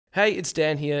Hey, it's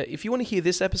Dan here. If you want to hear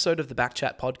this episode of the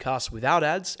Backchat podcast without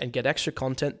ads and get extra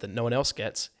content that no one else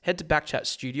gets, head to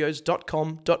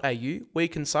backchatstudios.com.au where you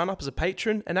can sign up as a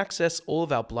patron and access all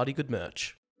of our bloody good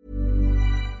merch.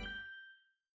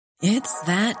 It's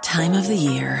that time of the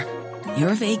year.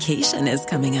 Your vacation is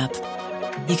coming up.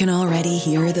 You can already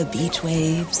hear the beach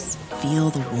waves, feel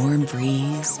the warm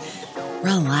breeze,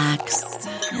 relax,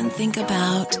 and think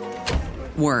about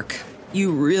work.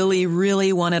 You really,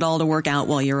 really want it all to work out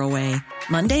while you're away.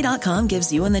 Monday.com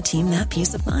gives you and the team that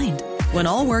peace of mind. When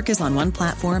all work is on one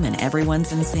platform and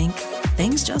everyone's in sync,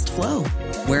 things just flow.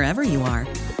 Wherever you are,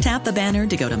 tap the banner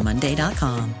to go to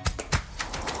Monday.com.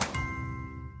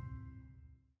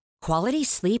 Quality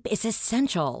sleep is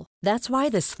essential. That's why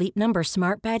the Sleep Number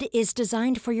Smart Bed is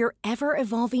designed for your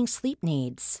ever-evolving sleep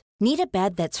needs. Need a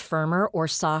bed that's firmer or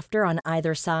softer on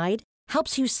either side?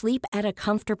 Helps you sleep at a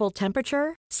comfortable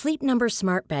temperature? Sleep Number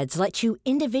Smart Beds let you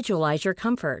individualize your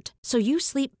comfort, so you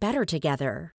sleep better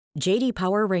together. J.D.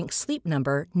 Power ranks Sleep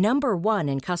Number number 1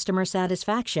 in customer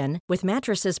satisfaction with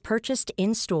mattresses purchased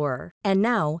in-store. And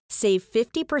now, save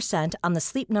 50% on the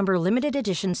Sleep Number Limited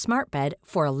Edition Smart Bed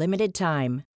for a limited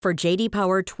time. For J.D.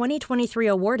 Power 2023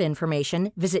 award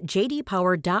information, visit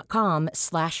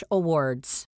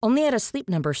jdpower.com/awards. Only at a Sleep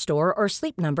Number store or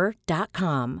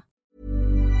sleepnumber.com.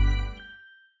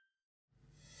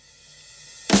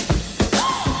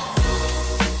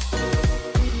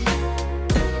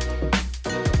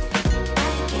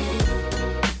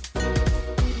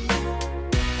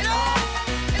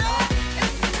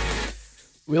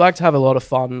 We like to have a lot of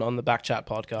fun on the Backchat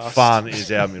podcast. Fun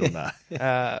is our middle name.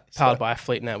 Powered by a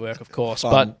Fleet Network, of course.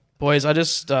 Fun. But, boys, I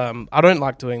don't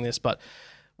like doing this, but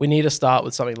we need to start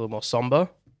with something a little more somber.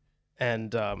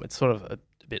 And it's sort of a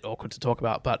bit awkward to talk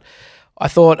about. But I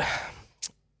thought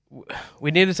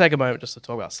we need to take a moment just to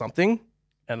talk about something.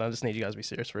 And I just need you guys to be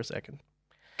serious for a second.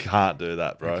 Can't do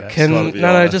that, bro.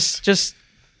 Okay. Just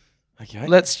okay.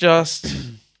 Let's just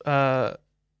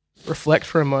reflect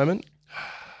for a moment.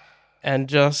 And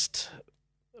just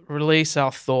release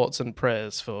our thoughts and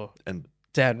prayers for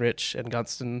Dan, Rich, and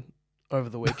Gunston over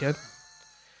the weekend.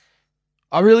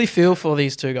 I really feel for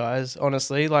these two guys,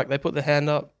 honestly. Like, they put their hand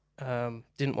up,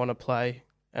 didn't want to play.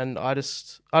 And I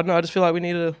just feel like we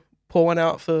need to pour one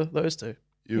out for those two.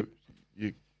 You're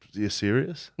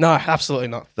serious? No, absolutely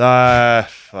not.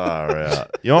 Far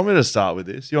out. You want me to start with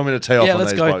this? You want me to tee off on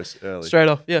these blokes early? Straight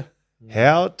off, yeah.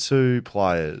 How two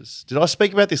players... Did I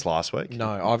speak about this last week?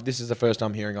 No, this is the first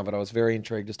I'm hearing of it. I was very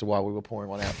intrigued as to why we were pouring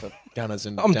one out for Gunners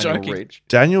and I'm Daniel joking. Rich.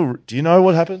 Daniel, do you know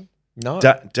what happened? No.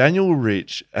 Daniel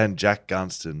Rich and Jack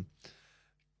Gunston,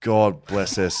 God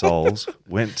bless their souls,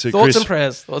 went to Thoughts and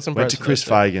prayers. Went to Chris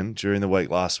Fagan during the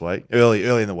week last week, early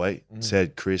in the week,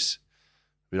 said, Chris,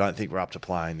 we don't think we're up to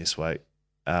playing this week.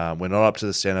 We're not up to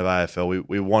the standard of AFL.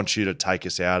 We want you to take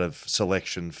us out of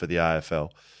selection for the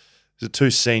AFL. The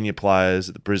two senior players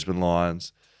at the Brisbane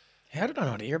Lions. How did I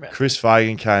not hear about Chris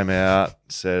Fagan came out,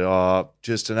 said,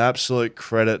 just an absolute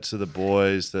credit to the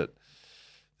boys that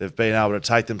they've been able to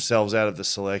take themselves out of the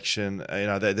selection. You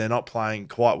know, they're not playing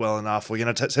quite well enough. We're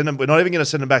going to send them. We're not even going to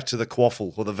send them back to the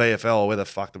Quaffle or the VFL or where the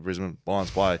fuck the Brisbane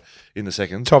Lions play in the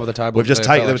second. Top of the table. We've just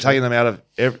taken them out of.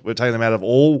 We're taking them out of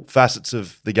all facets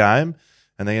of the game,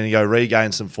 and they're going to go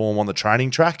regain some form on the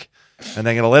training track, and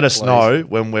they're going to let us know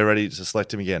when we're ready to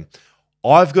select him again.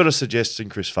 I've got a suggestion,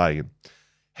 Chris Fagan.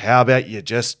 How about you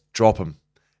just drop him?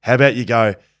 How about you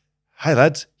go, hey,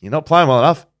 lads, you're not playing well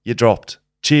enough. You dropped.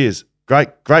 Cheers.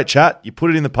 Great chat. You put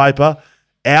it in the paper.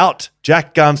 Out.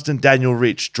 Jack Gunston, Daniel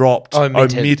Rich. Dropped.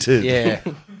 Omitted. Yeah.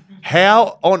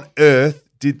 How on earth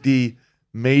did the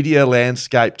media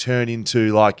landscape turn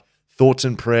into like thoughts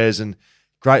and prayers and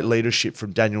great leadership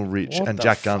from Daniel Rich and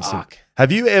Jack Gunston?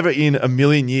 Have you ever in a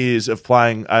million years of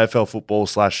playing AFL football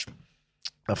 /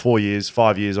 4 years,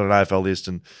 5 years on an AFL list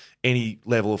and any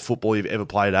level of football you've ever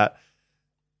played at,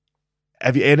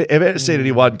 have you ever seen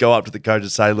anyone go up to the coach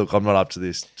and say, look, I'm not up to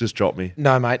this, just drop me?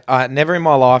 No, mate. Never in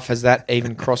my life has that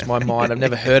even crossed my mind. I've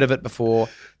never heard of it before.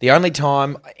 The only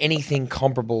time anything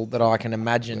comparable that I can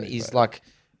imagine is like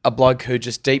a bloke who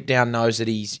just deep down knows that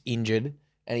he's injured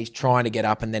and he's trying to get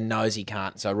up and then knows he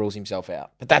can't, so rules himself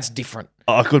out. But that's different.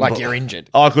 You're injured.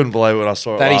 I couldn't believe it when I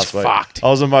saw it last week. That is fucked. I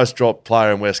was the most dropped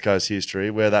player in West Coast history.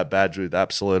 Wear that badge with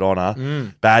absolute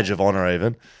honour, badge of honour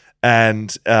even.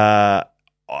 And I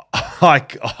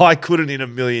couldn't in a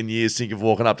million years think of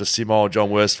walking up to Simo or John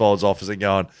Worsfold's office and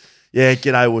going, yeah,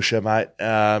 g'day, Woosha, mate.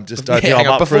 Just don't think I'm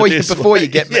up for this. Before you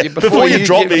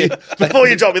drop me,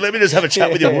 let me just have a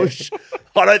chat with you, Woosh.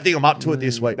 I don't think I'm up to it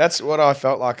this week. That's what I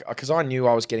felt like because I knew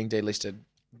I was getting delisted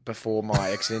before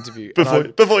my exit interview.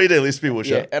 Before you did, let's be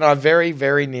Yeah, and I very,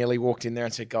 very nearly walked in there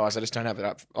and said, "Guys, I just don't have it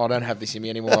up. I don't have this in me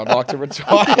anymore. I'd like to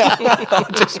retire." I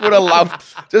just would have loved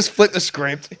just flip the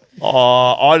script.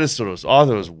 I thought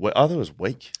it was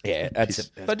weak. Yeah, that's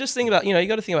it. But just think about, you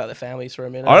got to think about the families for a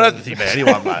minute. I don't have to think about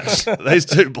anyone, mate. These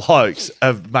two blokes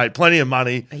have made plenty of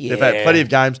money. They've had plenty of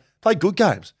games. Played good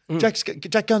games.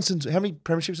 Jack Gunston's, how many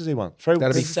premierships has he won?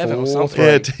 That'd be 7 or 4,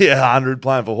 something. Yeah, 100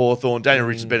 playing for Hawthorn. Daniel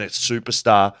Rich has been a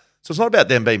superstar. So it's not about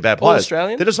them being bad All players.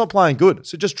 Australian? They're just not playing good.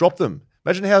 So just drop them.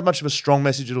 Imagine how much of a strong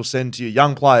message it'll send to your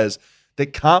young players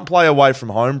that can't play away from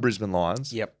home, Brisbane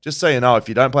Lions. Yep. Just so you know, if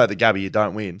you don't play at the Gabby, you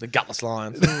don't win. The gutless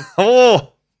Lions.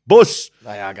 Oh, Bush.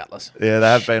 They are gutless. Yeah, they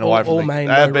have been away from the Maine,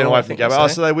 They have no been rule, away I from the think Gabba. you Oh,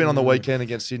 say. so they win on the weekend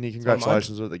against Sydney.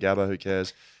 Congratulations with the Gabba. Who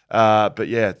cares? But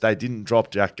yeah, they didn't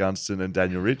drop Jack Gunston and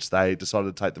Daniel Rich. They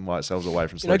decided to take themselves away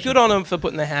from selection. Good on them for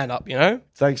putting their hand up,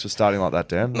 Thanks for starting like that,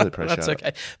 Dan. Really appreciate That's it.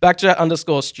 okay.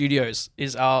 Backchat_studios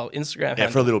is our Instagram Yeah,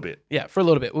 handle. for a little bit. Yeah, for a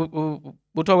little bit. We'll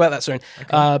talk about that soon.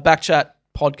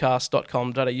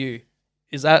 Backchatpodcast.com.au.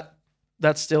 Is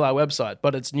that's still our website,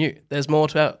 but it's new. There's more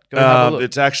to it. Go and have a look.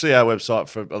 It's actually our website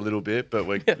for a little bit, but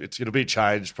it's going to be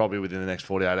changed probably within the next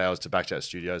 48 hours to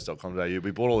backchatstudios.com.au.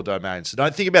 We bought all the domains, so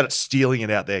don't think about it stealing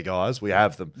it out there, guys. We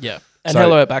have them. Yeah. And So-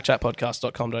 hello at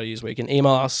backchatpodcast.com.au is where you can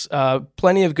email us.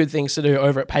 Plenty of good things to do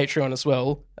over at Patreon as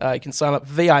well. You can sign up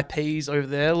VIPs over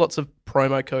there. Lots of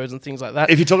promo codes and things like that.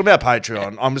 If you're talking about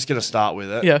Patreon, I'm just going to start with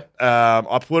it. Yeah.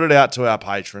 I put it out to our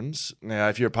patrons. Now,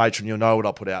 if you're a patron, you'll know what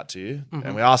I put out to you.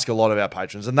 And we ask a lot of our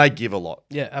patrons, and they give a lot.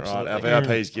 Yeah, absolutely. Right? Our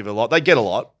VIPs give a lot. They get a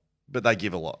lot, but they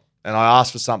give a lot. And I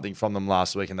asked for something from them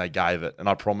last week, and they gave it. And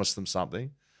I promised them something.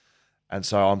 And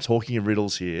so I'm talking in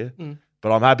riddles here,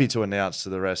 but I'm happy to announce to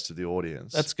the rest of the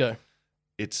audience. Let's go.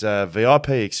 It's a VIP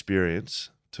experience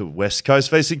to West Coast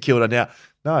v St Kilda. Now,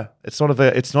 no, it's not a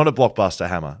blockbuster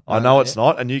hammer. I know it's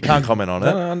not, and you can't comment on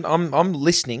it. No, I'm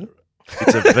listening.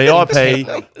 It's a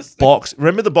VIP box.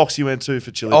 Remember the box you went to for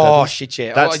Chili Peppers? Oh, shit,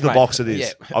 yeah. That's the Mate, box it is.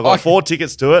 yeah. I got 4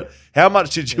 tickets to it. How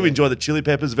much did you enjoy the Chili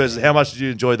Peppers versus how much did you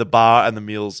enjoy the bar and the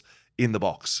meals in the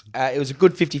box? It was a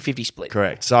good 50-50 split.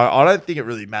 Correct. So I don't think it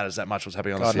really matters that much what's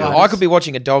happening on the God, field. no, I could be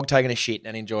watching a dog taking a shit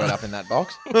and enjoy it up in that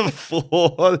box.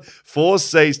 four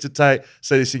seats to take.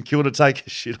 So St Kilda take a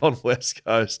shit on West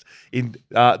Coast in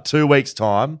 2 weeks'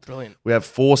 time. Brilliant. We have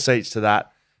 4 seats to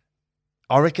that.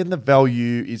 I reckon the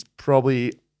value is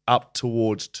probably up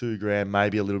towards $2,000,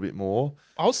 maybe a little bit more.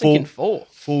 I was thinking 4.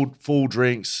 Full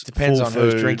drinks. Depends full on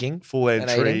who's food, drinking Full and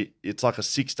eating. entry. It's like a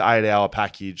 6 to 8 hour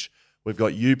package. We've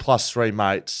got you plus 3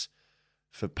 mates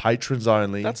for patrons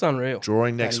only. That's unreal.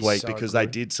 Drawing That next is week so because good. they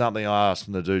did something I asked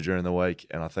them to do during the week,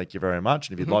 and I thank you very much.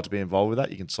 And if you'd like to be involved with that,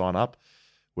 you can sign up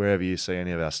wherever you see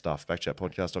any of our stuff.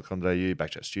 Backchatpodcast.com.au,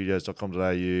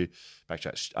 backchatstudios.com.au,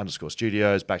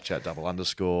 backchat_studios,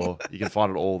 backchat_. You can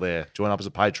find it all there. Join up as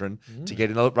a patron to get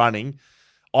in the running.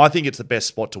 I think it's the best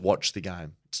spot to watch the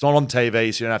game. It's not on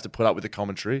TV, so you don't have to put up with the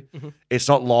commentary. It's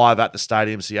not live at the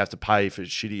stadium, so you have to pay for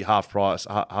shitty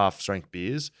half-strength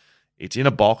beers. It's in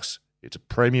a box. It's a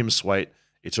premium suite.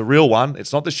 It's a real one.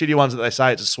 It's not the shitty ones that they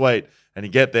say it's a suite, and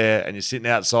you get there and you're sitting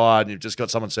outside and you've just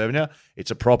got someone serving you.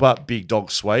 It's a proper big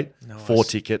dog suite. Nice. 4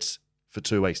 tickets for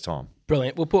 2 weeks' time.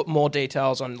 Brilliant. We'll put more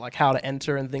details on like how to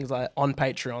enter and things like that on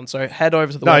Patreon. So head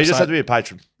over to the website. No, you just have to be a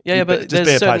patron. Yeah, but just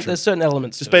be a patron. there's certain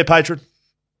elements. Just to be it. a patron.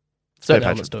 Certain Be a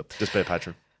elements to patron. it. Just be a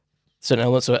patron. Certain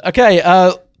elements to it. Okay.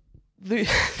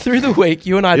 Through the week,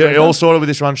 you and I. Yeah, drove you all down- sorted with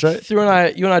this run sheet? you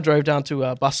and I drove down to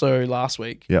Busso last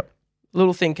week. Yep.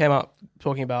 Little thing came up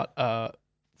talking about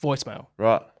voicemail.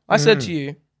 Right. I said to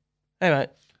you, "Hey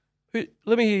mate,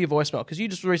 let me hear your voicemail because you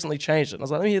just recently changed it." And I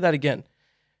was like, "Let me hear that again."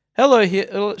 Hello, here.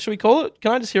 Should we call it?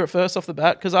 Can I just hear it first off the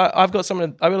bat? Because I've got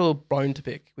a little bone to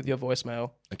pick with your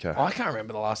voicemail. Okay. I can't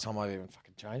remember the last time I've even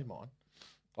fucking changed mine.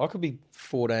 I could be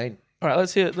 14. All right,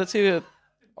 let's hear.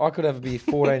 I could have be a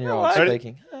 14-year-old Ready?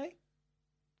 speaking. Hey.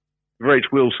 Reach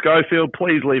Will Schofield.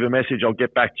 Please leave a message. I'll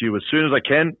get back to you as soon as I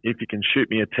can. If you can shoot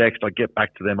me a text, I'll get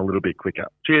back to them a little bit quicker.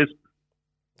 Cheers.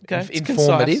 Okay, it's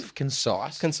Informative,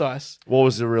 concise. concise. What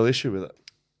was the real issue with it?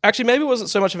 Actually, maybe it wasn't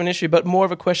so much of an issue, but more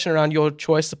of a question around your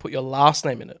choice to put your last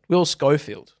name in it. Will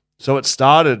Schofield. So it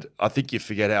started, I think you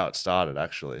forget how it started,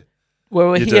 actually. Well,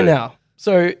 we're You here do. now.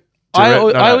 So Do I you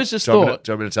re- no, always just do you want me thought. to-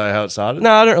 do you want me to tell you how it started?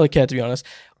 No, I don't really care, to be honest.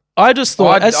 I just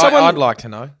thought, as someone. I'd like to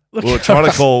know. We're trying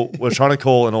to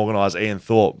call and organise Ian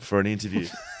Thorpe for an interview.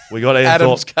 We got Ian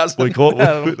Adam's Thorpe.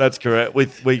 cousin. That's correct. We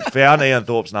found Ian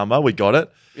Thorpe's number. We got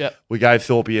it. Yeah. We gave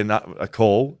Thorpe a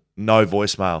call. No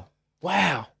voicemail.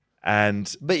 Wow.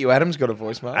 And Bet you Adam's got a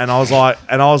voicemail.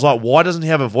 I was like, why doesn't he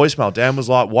have a voicemail? Dan was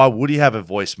like, why would he have a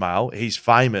voicemail? He's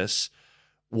famous.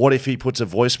 what if he puts a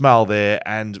voicemail there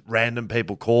and random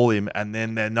people call him and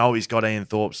then they know he's got Ian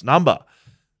Thorpe's number?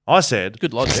 I said,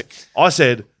 Good logic. well,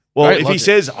 Great if logic. he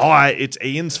says, hi, it's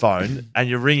Ian's phone and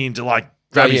you're ringing to like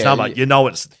grab his number, you know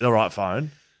it's the right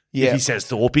phone. Yeah. If he says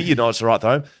Thorpe, you know it's the right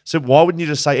phone. So why wouldn't you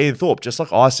just say Ian Thorpe? Just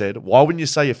like I said, why wouldn't you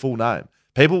say your full name?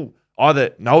 People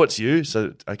either know it's you,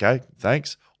 so okay,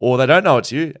 thanks, or they don't know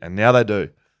it's you, and now they do.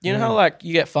 You know how like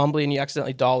you get fumbly and you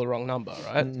accidentally dial the wrong number,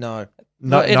 right? No.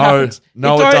 No, it no, happens.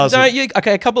 no, You it don't- doesn't. don't you-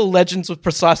 okay, a couple of legends with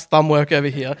precise thumb work over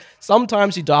here.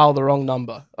 Sometimes you dial the wrong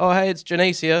number. Oh, hey, it's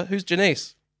Janice here. Who's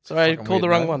Janice? Sorry, I Fucking called the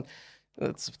weird wrong name. one.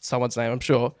 That's someone's name, I'm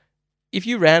sure. If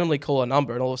you randomly call a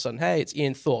number and all of a sudden, hey, it's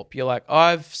Ian Thorpe, you're like,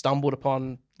 I've stumbled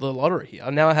upon the lottery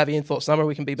here. Now I have Ian Thorpe's number.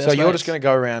 We can be best So you're mates. just going to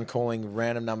go around calling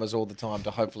random numbers all the time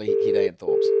to hopefully hit Ian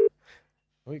Thorpe's.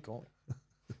 Who are you calling?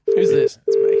 Who's this?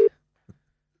 It's me.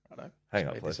 Hang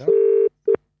on, Speed please. this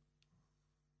up.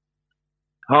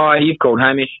 Hi, you've called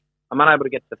Hamish. I'm unable to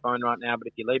get to the phone right now, but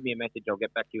if you leave me a message, I'll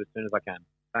get back to you as soon as I can.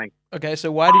 Thanks. Okay,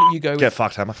 so why didn't you go Get with...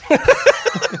 fucked, Hammer.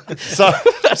 so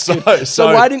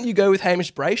why didn't you go with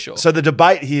Hamish Brayshaw? So the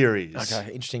debate here is Okay,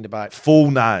 interesting debate.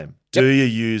 full name. Do you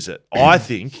use it? I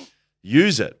think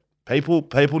use it.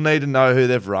 People need to know who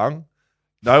they've rung.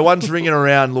 No one's ringing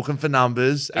around looking for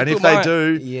numbers, and if People they might.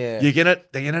 do, Yeah.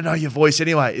 they're gonna know your voice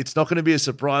anyway. It's not going to be a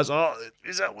surprise. Oh,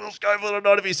 is that Will Schofield or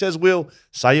not? If he says Will,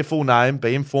 say your full name.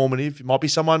 Be informative. It might be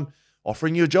someone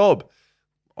offering you a job,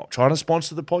 trying to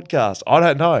sponsor the podcast. I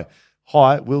don't know.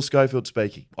 Hi, Will Schofield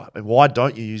speaking. Why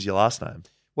don't you use your last name?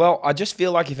 Well, I just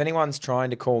feel like if anyone's trying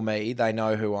to call me, they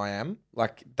know who I am.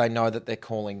 Like they know that they're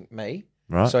calling me.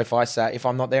 Right. So if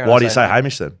I'm not there, and Why I do you say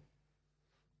Hamish then?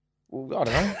 Well, I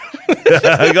don't know.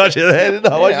 I got you there,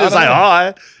 didn't I? Why Yeah, did you I say don't know.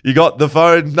 hi? You got the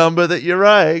phone number that you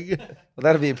rang. Well,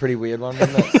 that'd be a pretty weird one,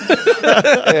 wouldn't it?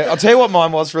 Yeah, I'll tell you what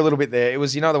mine was for a little bit there. It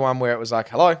was, the one where it was like,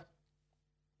 hello.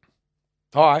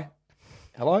 Hi.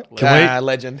 Hello?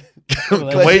 Legend.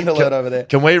 Legend alert over there.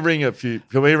 Can we ring a few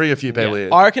people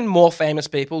in? I reckon more famous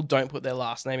people don't put their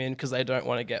last name in because they don't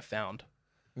want to get found.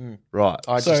 Right.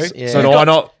 So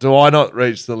do I not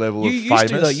reach the level You of used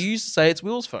famous? to though. You used to say it's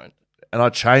Will's phone. And I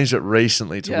changed it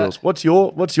recently to Yeah. Will's. What's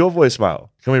your voicemail?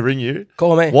 Can we ring you?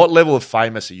 Call me. What level of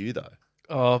famous are you though?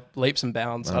 Oh, leaps and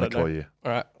bounds. I'm I gonna don't know. call you.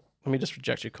 All right. Let me just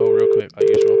reject your call real quick, like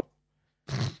usual.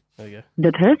 There you go.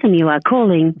 The person you are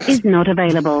calling is not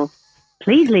available.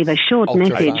 Please leave a short Ultra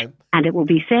message fame. and it will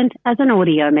be sent as an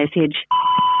audio message.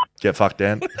 Get fucked,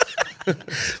 Dan.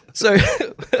 So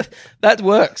that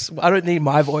works. I don't need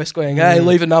my voice going, hey,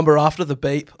 leave a number after the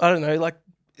beep. I don't know. Like,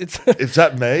 it's. Is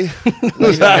that me?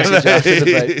 Leave a message after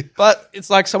the beep. But it's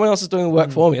like someone else is doing the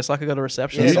work for me. It's like I got a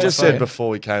reception. You just said before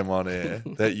we came on air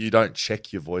that you don't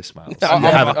check your voicemails. You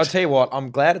haven't. I'll tell you what,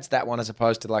 I'm glad it's that one as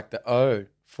opposed to like the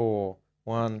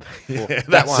 041. Yeah, that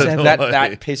that's one. annoying.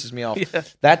 That pisses me off. Yeah.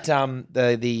 That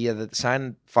the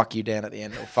saying "fuck you" Dan at the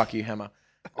end or "fuck you" Hammer.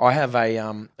 I have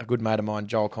a good mate of mine,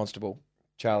 Joel Constable,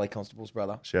 Charlie Constable's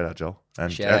brother. Shout out, Joel.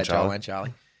 And Shout out Joel and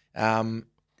Charlie.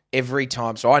 Every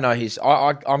time, so I know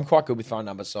I'm quite good with phone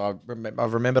numbers, so I've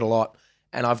remembered a lot,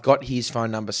 and I've got his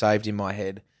phone number saved in my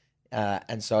head.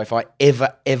 And so if I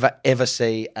ever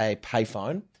see a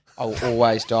payphone, I'll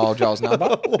always dial Joel's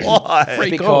number. Why?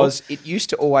 Because it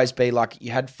used to always be like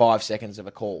you had 5 seconds of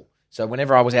a call. So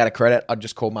whenever I was out of credit, I'd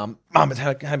just call Mum. Mum,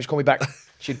 Hamish, call me back.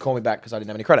 She'd call me back because I didn't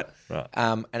have any credit. Right.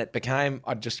 And it became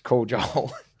I'd just call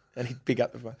Joel, and he'd pick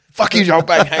up the phone. Fuck you, Joel.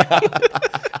 Bang, hang up.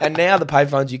 And now the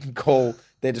payphones you can call,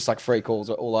 they're just like free calls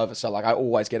all over. So like I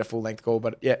always get a full length call.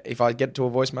 But yeah, if I get to a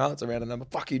voicemail, it's a random number.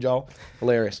 Fuck you, Joel.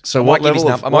 Hilarious. So I what might give his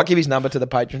level of- I might give his number to the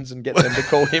patrons and get them to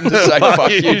call him to say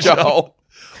fuck you, Joel.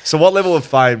 So what level of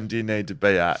fame do you need to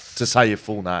be at to say your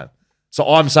full name? So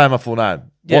I'm saying my full name.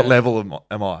 Yeah. What level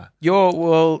am I?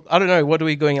 Well, I don't know. What are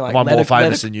we going like? Am I more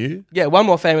famous than you? Yeah, one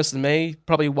more famous than me.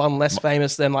 Probably one less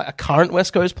famous than like a current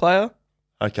West Coast player.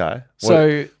 Okay.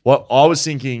 So what I was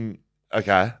thinking.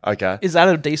 Okay. is that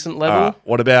a decent level? All right.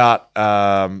 What about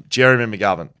Jeremy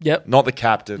McGovern? Yep. Not the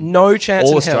captain. No chance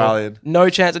All in Australian. hell. No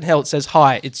chance in hell. It says,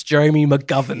 hi, it's Jeremy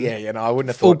McGovern. Yeah, no, I wouldn't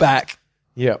have Full thought. back.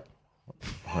 Yep.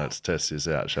 Let's test this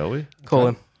out, shall we? Call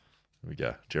him. Here we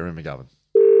go. Jeremy McGovern.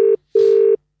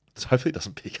 Hopefully it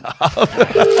doesn't pick up.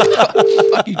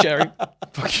 Fuck you, Jerry.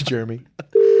 Fuck you, Jeremy.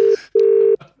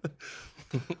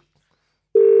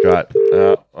 Great.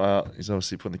 Well, he's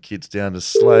obviously putting the kids down to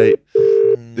sleep.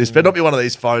 This better not be one of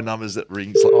these phone numbers that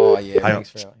rings. Oh yeah. Hang on. Thanks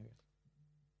for that.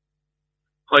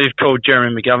 Hi, you've called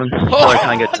Jeremy McGovern. Sorry, I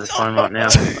can't get to the phone right now.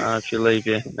 If you leave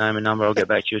your name and number, I'll get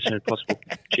back to you as soon as possible.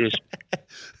 Cheers.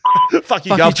 Fuck you, Fuck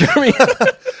you, Gov. Jeremy.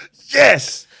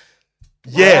 Yes.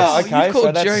 Yes. Wow, okay, You've called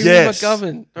so that's- Jeremy Yes.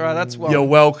 McGovern. All right, that's one. You're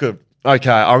welcome.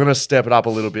 Okay, I'm going to step it up a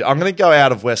little bit. I'm going to go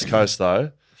out of West Coast,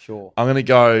 though. Sure. I'm going to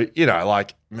go,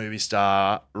 like movie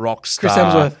star, rock star. Chris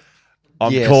Hemsworth.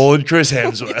 I'm calling Chris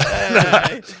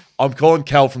Hemsworth. I'm calling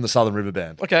Cal from the Southern River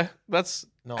Band. Okay, that's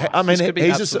Nice. I mean, This could be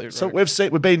he's absolute so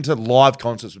rogue. we've been to live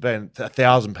concerts. We've been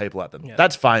 1,000 people at them. Yeah.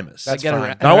 That's famous. That's get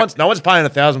fine. around- No one's paying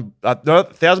 1,000.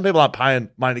 1,000 people aren't paying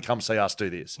money to come see us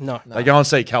do this. No. They go and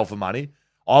see Cal for money.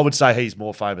 I would say he's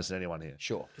more famous than anyone here.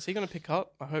 Sure. Is he going to pick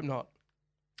up? I hope not.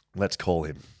 Let's call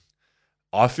him.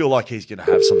 I feel like he's going to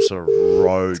have some sort of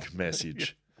rogue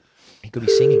message. He could be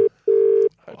singing.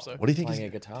 I hope so. What do you think? Playing Do a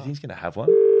guitar. you think he's going to have one?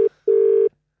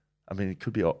 I mean, it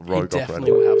could be a He rogue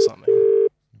definitely operator. will have something.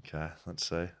 Okay, let's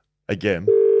see. Again.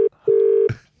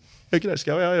 Hey, g'day,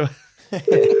 Scully. How are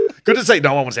you? Good to see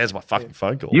no one wants to answer my fucking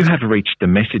phone call. You have reached the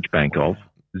message bank of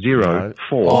 04.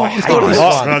 Oh, he's got his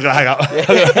I'm not going to hang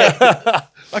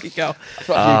up. Fuck you, Cal. Fuck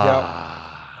you, Cal.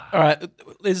 All right.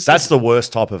 That's the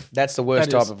worst type of... That's the worst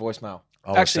That type is. of voicemail.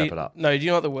 I'll Actually, step it up. no, do you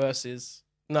know what the worst is?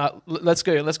 No, let's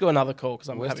go another call because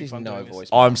I'm Worst having is fun no doing this. voice.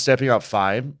 I'm stepping up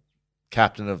fame,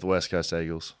 captain of the West Coast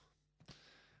Eagles.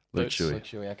 Luke Boots. Shuey. Luke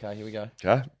Shuey. Okay, here we go.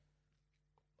 Okay.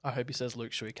 I hope he says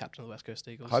Luke Shuey, captain of the West Coast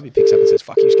Eagles. I hope he picks up and says,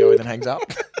 fuck you, Scully, then hangs up.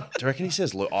 Do you reckon he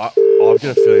says Luke? I've got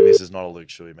a feeling this is not a Luke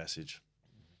Shuey message.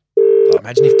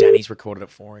 Imagine if Danny's recorded it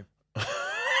for him.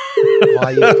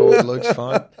 Why you called Luke's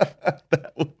phone?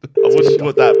 I wouldn't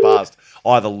put that past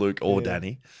either Luke or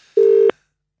Danny.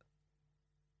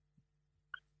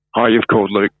 Hi, you've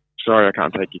called Luke. Sorry, I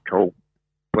can't take your call.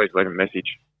 Please leave a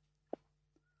message.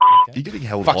 You're getting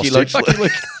held Fuck you, Luke. hostage. Fuck you,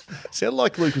 Luke. Sounded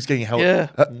like Luke was getting held. Yeah.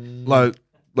 Luke.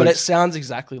 But it Luke's- sounds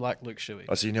exactly like Luke Shuey.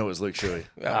 Oh, so you knew it was Luke Shuey.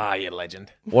 Ah, you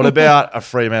legend. What about a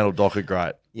Fremantle Docker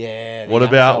great? Yeah. What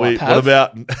about fella. what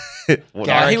about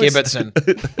Gary he was-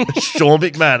 Ibbotson. Sean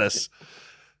McManus?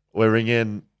 We're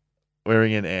ringing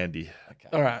Andy.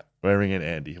 All right. We're ringing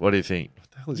Andy. What do you think?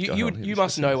 What the hell is going You on here? you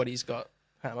must know what he's got,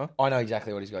 Hammer. I know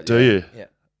exactly what he's got. Do yeah. you? Yeah.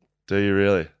 Do you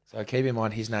really? So keep in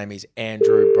mind his name is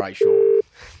Andrew Brayshaw.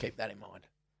 Keep that in mind.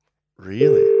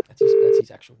 Really? That's his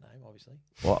actual name, obviously.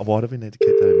 Why do we need to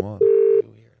keep that in mind?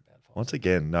 You'll hear it about 5 Once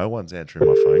again, no one's answering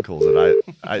my phone calls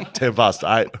at 10 past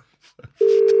 8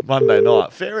 Monday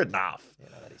night. Fair enough. Yeah,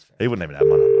 no, that is fair. He wouldn't even have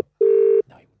my number.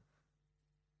 No, he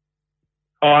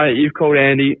Hi, you've called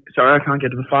Andy. Sorry, I can't get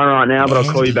to the phone right now, but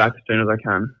I'll call you back as soon as I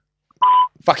can.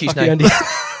 Fuck his Fuck you, name.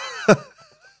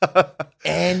 Andy.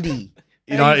 Andy.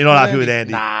 You're not happy with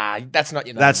Andy? Nah, that's not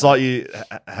your name. That's like you,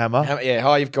 Hammer. Yeah,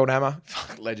 hi, you've called Hammer.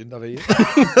 Fuck, legend over here.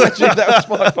 Imagine if that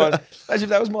was my phone. Imagine if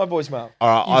that was my voicemail.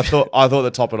 All right, I thought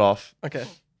to top it off, Okay.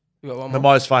 We got one the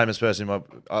more. most famous person in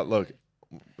my look,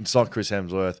 it's not Chris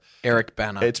Hemsworth. Eric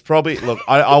Banner. It's probably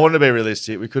I want to be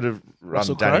realistic. We could have run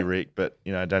Russell Danny Crowe? Rick, but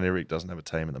Danny Rick doesn't have a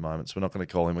team at the moment, so we're not going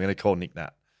to call him. We're going to call Nick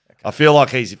Nat. Okay. I feel like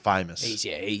he's famous.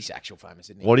 He's actual famous,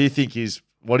 isn't he? What do you think his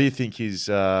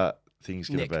thing's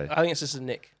going Nick. to be? I think it's just a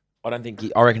Nick. I don't think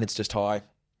I reckon it's just hi.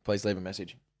 Please leave a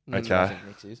message. Okay. I think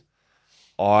Nick's is.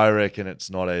 I reckon it's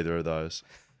not either of those.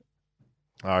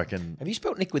 I reckon Have you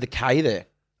spelled Nick with a K there?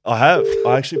 I have.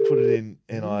 I actually put it in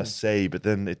NIC, but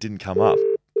then it didn't come up.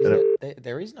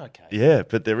 There is no K. Yeah,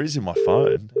 but there is in my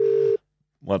phone.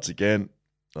 Once again,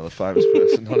 another famous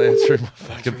person not answering my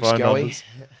fucking phone Scully. numbers.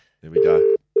 Here we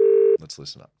go. Let's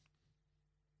listen up.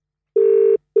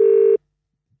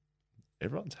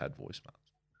 Everyone's had voicemails.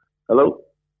 Hello?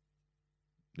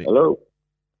 Nick. Hello?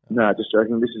 No, just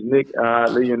joking. This is Nick.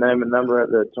 Leave your name and number at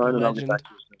the tone and I'll get back to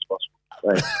you as soon as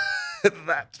possible. Thanks.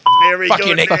 That's very Fuck good,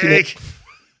 you, Nick. Nick. Fuck you, Nick.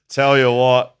 Tell you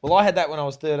what. Well, I had that when I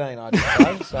was 13, I'd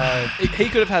say. So He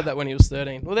could have had that when he was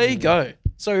 13. Well, there you go.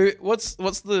 So what's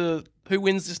the who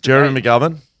wins this Jeremy debate?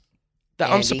 McGovern,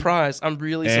 I'm Andy. surprised. I'm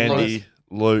really Andy, surprised.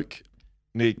 Luke,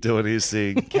 Nick doing his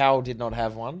thing. Cal did not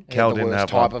have one. He Cal had the didn't worst have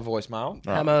type of voicemail.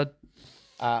 No. Hammer,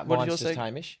 Mine's did yours just say?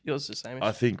 Hamish. yours is the same.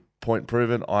 I think point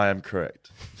proven. I am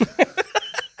correct.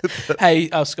 Hey,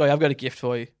 Scotty, I've got a gift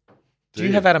for you. Do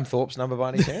you have Adam Thorpe's number by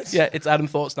any chance? Yeah, it's Adam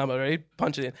Thorpe's number. Ready?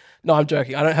 Punch it in. No, I'm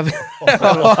joking. I don't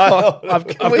have.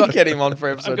 Can we get him on for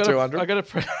episode 200? I got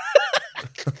a.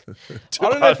 I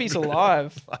don't know if he's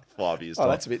alive. Like 5 years. Oh,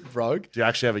 time. that's a bit rogue. Do you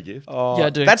actually have a gift? Oh, Yeah, I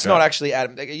do. That's not actually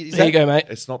Adam. Is There you go, mate.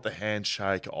 It's not the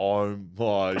handshake. Oh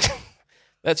my!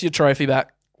 That's your trophy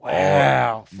back.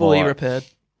 Wow. Fully My- repaired.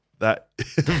 That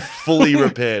fully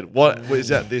repaired. What is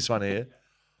that? This one here.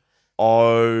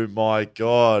 Oh my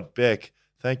God, Beck!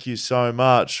 Thank you so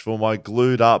much for my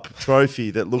glued up trophy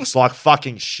that looks like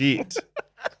fucking shit.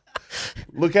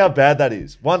 Look how bad that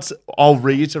is. Once I'll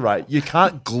reiterate, you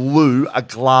can't glue a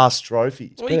glass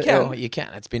trophy. Well, you can. Oh, you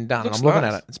can. It's been done. Looks I'm looking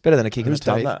nice. at it. It's better than a kick in Who's the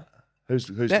done teeth. that? Who's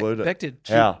Beck, glued it? Beck did.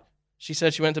 How? She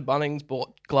said she went to Bunnings,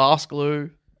 bought glass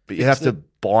glue. But you have to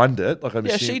bind it. Like I'm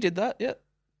Yeah, assuming. she did that. Yeah.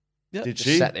 Yeah. Did Just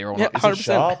she? sat there all Yeah, night. 100%. Is it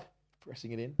sharp?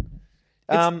 Pressing it in.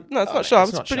 No, it's not sharp.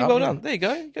 It's pretty well done. There you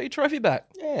go. You got your trophy back.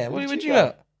 Yeah, What look would at you go.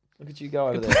 got? Look at you go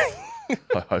over there.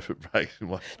 I hope it breaks.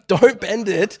 Don't bend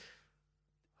it.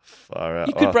 Far out.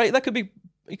 You could break. That could be.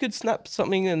 You could snap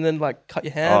something and then like cut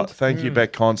your Oh, hand. thank you,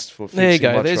 Beck Const, for fixing There you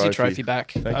go. my There's your trophy. trophy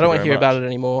back. Thank I you don't want to very hear about much. it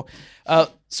anymore.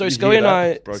 So You Scully hear and that? I.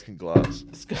 It's broken glass.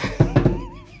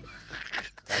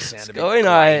 Scully and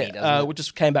I we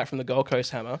just came back from the Gold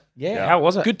Coast Hammer. Yeah, how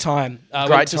was it? Good time. Great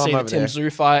Went to time see the over Tim there. Zoo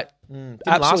fight. Didn't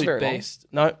last Absolute very long. beast.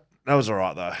 No, That was all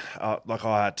right though. Like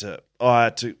I had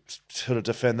to sort of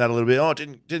defend that a little bit. Oh,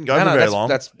 it didn't go No, for no, very that's- long.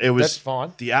 that's- it was that's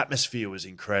fine. The atmosphere was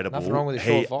incredible. Nothing wrong with a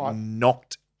He short fight.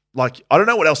 knocked. Like I don't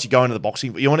know what else you go into the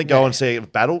boxing. You want to go and see a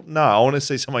battle? No, I want to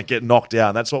see someone get knocked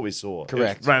down. That's what we saw. He was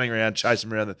Correct. running around,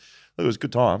 chasing around. It was a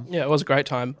good time. yeah, it was a great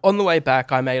time. On the way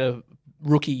back, I made a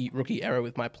rookie error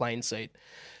with my plane seat.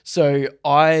 So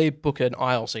I book an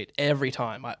aisle seat every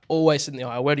time. I always sit in the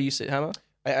aisle. Where do you sit, Hammer?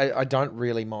 I don't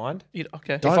really mind.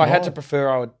 Okay. If I had to prefer,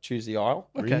 I would choose the aisle.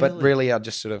 Okay. But really, I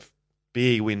just sort of...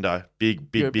 Big window, big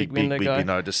You're a big window guy?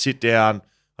 window. Just sit down.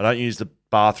 I don't use the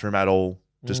bathroom at all.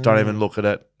 Just Mm. don't even look at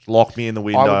it. Lock me in the I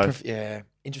window. would yeah,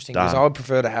 interesting. Because Done. I would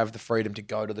prefer to have the freedom to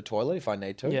go to the toilet if I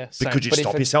need to. Yeah. But same. could you But if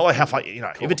stop it's- yourself? Like how far? You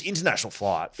know, if it's international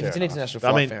flight, If it's an fair enough. international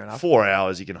I flight, mean, fair enough. 4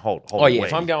 hours you can hold. Oh yeah, a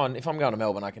if I'm going to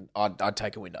Melbourne, I'd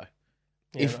take a window.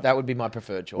 Yeah, If right. that would be my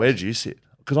preferred choice. Where did you sit?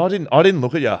 Because I didn't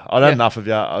look at you. I had enough of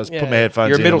you. I was Yeah. putting my headphones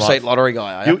You're a in. middle I'm seat like- lottery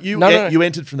guy, are you? You No.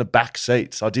 entered from the back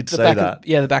seats. I did the say back that.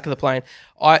 the back of the plane.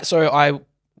 So I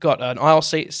got an aisle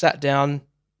seat, sat down.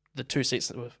 The two seats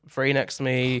that were free next to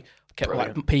me. Kept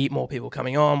like more people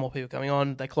coming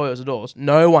on. They closed the doors.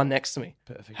 No one next to me.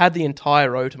 Perfect. Had the entire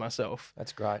row to myself.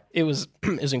 That's great. It was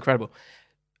incredible.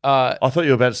 I thought you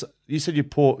were about to. You said you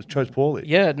chose poorly.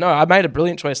 Yeah, no, I made a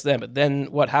brilliant choice then. But then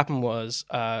what happened was,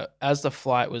 as the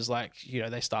flight was like,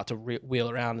 they start to wheel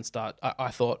around and start. I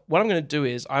thought, what I'm going to do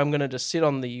is I'm going to just sit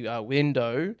on the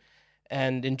window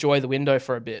and enjoy the window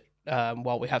for a bit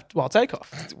while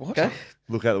takeoff. Okay.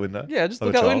 Look out the window. Yeah, just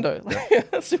Like look a out the child. window.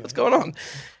 Let's see what's going on.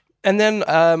 And then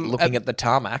Looking at the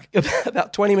tarmac.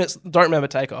 about 20 minutes, don't remember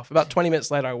takeoff. About 20 minutes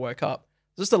later, I woke up.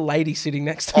 There's just a lady sitting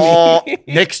next to Oh, me.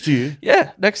 next to you.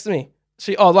 Yeah, next to me.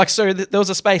 There was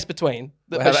a space between.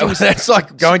 But she was- That's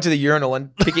like going to the urinal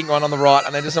and picking one on the right,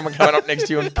 and then just someone coming up next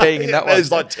to you and peeing in that one.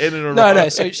 There's like 10 in a row. No.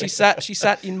 So she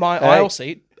sat in my aisle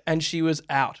seat and she was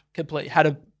out completely.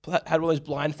 Had one of those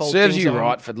blindfold Serves things you on,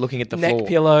 right for looking at the neck floor.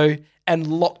 pillow, and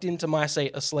locked into my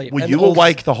seat asleep. Were And you all-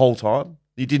 awake the whole time?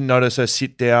 You didn't notice her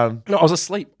sit down. No, I was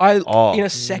asleep. I Oh. in a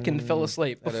second fell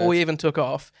asleep that before we hurts. even took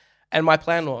off. And my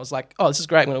plan was like, oh, this is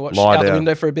great. I'm going to watch Lie out the down.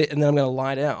 window for a bit, and then I'm going to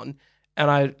lie down. And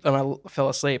I fell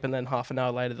asleep, and then half an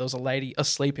hour later, there was a lady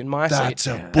asleep in my That's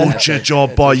seat, a butcher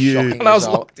job by you. shocking- and I was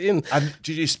result. locked in. And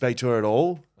did you speak to her at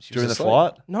all during the asleep.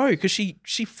 flight? No, because she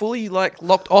fully like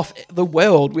locked off the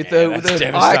world with the that's eye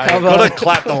devastating. cover. Got to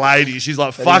clap the lady. She's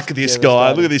like, fuck is this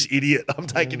guy. devastating. Look at this idiot. I'm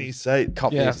taking his seat.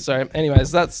 Cop Yeah. this. So,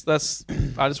 anyways, that's.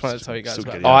 I just wanted to tell you guys Still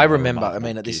about getting that. out. I Yeah, remember. remarkable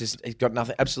I mean, it's got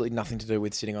absolutely nothing to do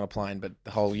with sitting on a plane, but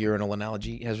the whole urinal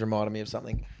analogy has reminded me of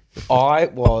something.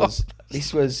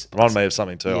 This was Remind me of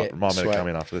something too. Yeah, Remind me to sweet. come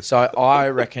in after this. So I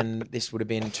reckon this would have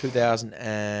been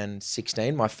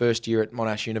 2016, my first year at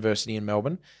Monash University in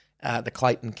Melbourne, the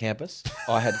Clayton campus.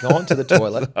 I had gone to the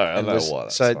toilet. I know why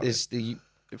that's so funny. there's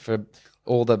for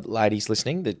all the ladies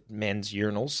listening, the men's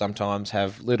urinals sometimes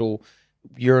have little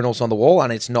urinals on the wall,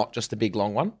 and it's not just a big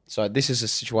long one. So this is a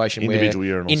situation Individual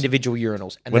where urinals. individual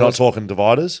urinals. And We're there not was- talking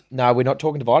dividers. No, we're not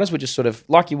talking dividers. We're just sort of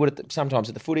like you would sometimes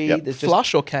at the footy. Yep. There's just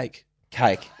Flush or cake?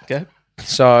 cake. Okay.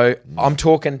 So I'm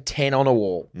talking 10 on a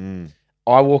wall. Mm.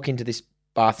 I walk into this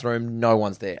bathroom, no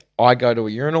one's there. I go to a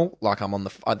urinal, like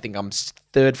I think I'm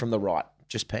third from the right,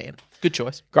 just peeing. Good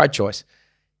choice. Great choice.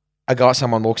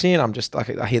 Someone walks in, I'm just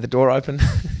like, I hear the door open.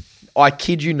 I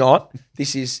kid you not,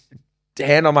 this is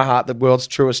hand on my heart, the world's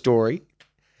truest story.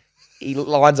 He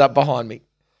lines up behind me.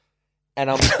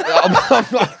 And I'm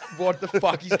like, what the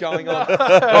fuck is going on?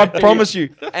 I promise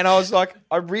you. And I was like,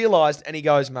 I realised, and he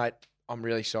goes, mate, I'm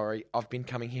really sorry. I've been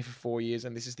coming here for 4 years,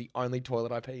 and this is the only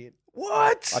toilet I pee in.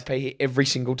 What? I pee here every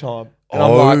single time. And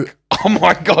Oh. I'm like, oh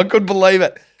my God, I couldn't believe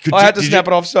it. I had to snap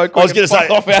it off so quick. I was going to and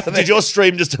fuck off out say, of there. did your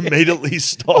stream just immediately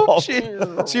stop? Oh,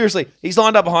 shit. Seriously, he's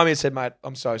lined up behind me and said, mate,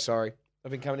 I'm so sorry.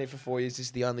 I've been coming here for 4 years. This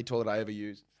is the only toilet I ever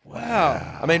use.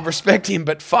 Wow. I mean, respect him,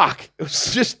 but fuck. It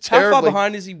was just How terribly. far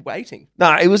behind is he waiting?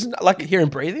 No, it wasn't like You hear him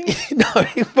breathing? no,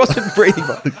 he wasn't breathing.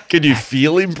 Can you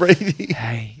feel him breathing?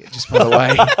 Hey, just by the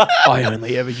way, I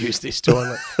only ever use this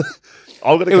toilet.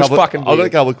 I've got It was fucking I've got a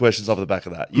weird. couple of questions off the back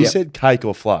of that. You Yep. said cake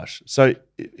or flush. So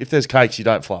if there's cakes, you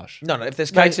don't flush. No, if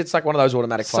there's cakes, it's like one of those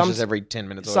automatic flushes every 10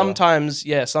 minutes. Or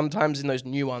sometimes in those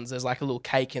new ones, there's like a little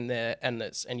cake in there, and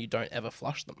you don't ever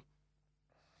flush them.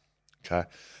 Okay.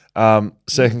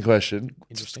 Second question.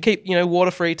 Interesting. Keep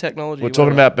water-free technology. We're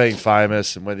talking about being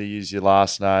famous and whether you use your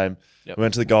last name. Yep. We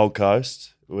went to the Gold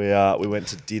Coast. We went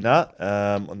to dinner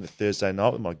on the Thursday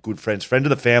night with my good friend of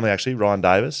the family actually, Ryan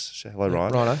Davis. Hello,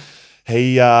 Ryan. Rhino.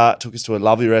 He took us to a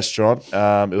lovely restaurant.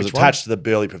 It was attached to the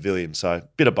Burleigh Pavilion, so a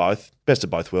bit of both, best of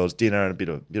both worlds, dinner and a bit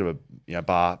of a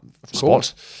bar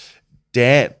spot.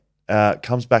 Dan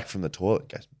comes back from the toilet and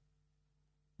goes,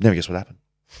 never guess what happened.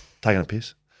 Taking a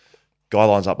piss. Guy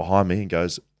lines up behind me and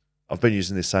goes, I've been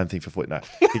using this same thing for foot. No.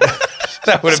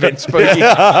 That would have been spooky.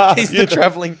 He's the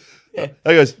travelling. Yeah.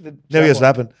 He goes, never guess what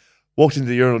happened. Walked into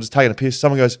the urinal just taking a piss.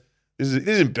 Someone goes, this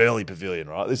is in Burleigh Pavilion,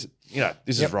 right? This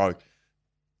is rogue.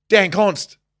 Dan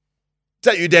Const. Is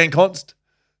that you, Dan Const?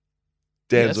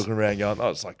 Dan's looking around going,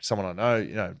 it's like someone I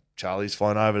know. Charlie's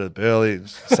flying over to Burleigh and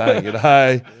saying good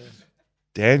day.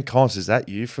 Dan Const, is that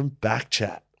you from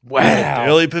Backchat? Wow.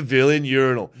 Burleigh Pavilion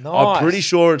urinal. Nice. I'm pretty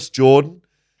sure it's Jordan.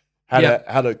 Had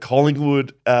a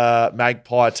Collingwood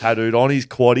magpie tattooed on his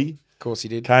quaddie. Of course he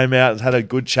did. Came out and had a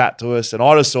good chat to us, and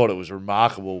I just thought it was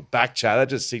remarkable. Backchat, that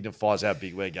just signifies how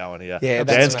big we're going here. Yeah,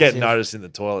 Dan's getting noticed in the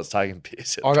toilets taking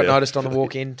piss. I got noticed on the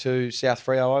walk into South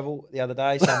Freo Oval the other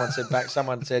day.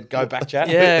 Someone said, go Backchat.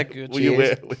 Yeah, good. Were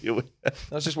you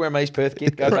I was just wearing my East Perth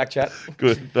kit. Go Backchat.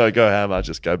 Good. No, go hammer.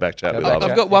 Just go Backchat.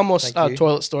 I've got one more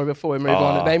toilet story before we move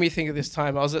on. It made me think of this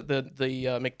time. I was at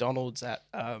the McDonald's at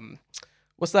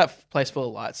what's that place full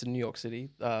of lights in New York City?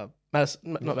 Times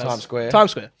Square.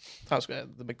 Times Square,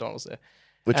 the McDonald's there.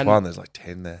 Which one? There's like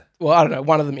 10 there. Well, I don't know.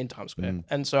 One of them in Times Square.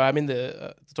 And so I'm in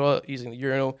the toilet using the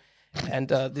urinal, and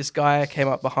this guy came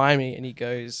up behind me and he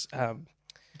goes,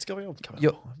 what's going on?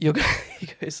 He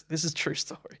goes, this is a true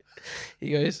story. He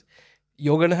goes,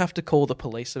 you're going to have to call the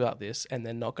police about this and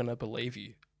they're not going to believe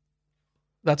you.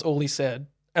 That's all he said.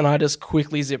 And I just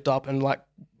quickly zipped up and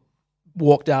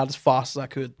walked out as fast as I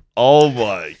could. Oh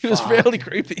my! It was fairly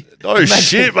creepy. Oh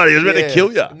shit, buddy! He was about to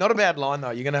kill you. Not a bad line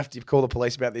though. You're gonna have to call the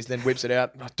police about this. Then whips it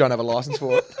out. I don't have a license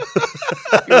for it.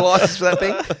 You have a license for that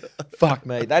thing? Fuck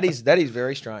me. That is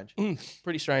very strange.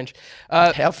 Pretty strange.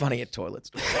 How funny at toilets.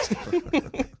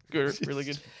 Good, really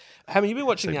good. Have you been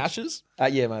watching The Ashes?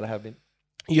 Yeah, mate, I have been.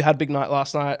 You had a big night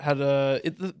last night. Are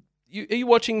you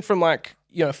watching from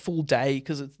full day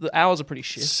because the hours are pretty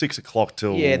shit? 6 o'clock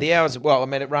till the hours. Well, I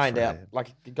mean, it rained out.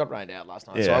 It got rained out last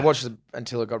night, Yeah. so I watched it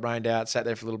until it got rained out. Sat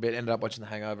there for a little bit. Ended up watching The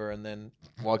Hangover, and then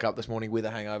woke up this morning with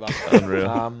a hangover. Unreal.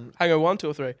 Hangover 1, 2,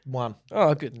 or 3? 1.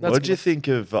 Oh, good. What did you think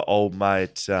of old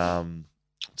mate?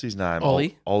 What's his name?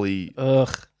 Ollie. Ollie.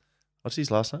 Ugh. What's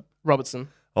his last name? Robertson.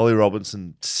 Ollie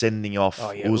Robinson sending off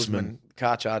Usman.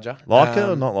 Car charger. Like it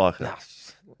or not like it? Nah,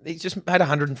 he just made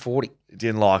 140.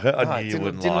 Didn't like it. I knew you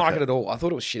wouldn't didn't like it at all. I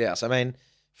thought it was shit house. I mean,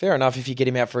 fair enough if you get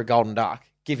him out for a golden duck,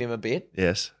 give him a bit.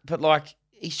 Yes. But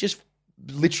he's just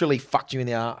literally fucked you in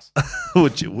the ass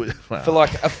Would you? for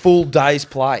a full day's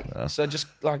play. So just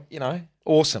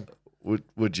awesome.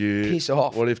 Would you piss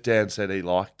off? What if Dan said he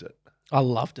liked it? I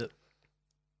loved it.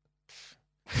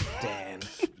 Dan.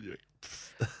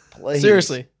 Please.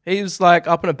 Seriously. He was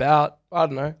up and about. I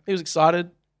don't know. He was excited.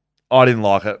 I didn't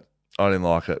like it.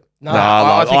 No,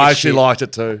 I actually liked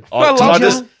it too.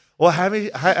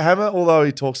 Hammer, although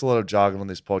he talks a lot of jargon on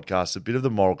this podcast, a bit of the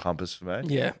moral compass for me.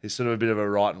 Yeah. He's sort of a bit of a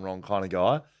right and wrong kind of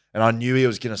guy. And I knew he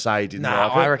was going to say he didn't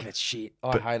like it. I reckon it's shit.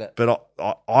 I hate it. But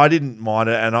I didn't mind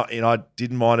it, and I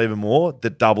didn't mind even more the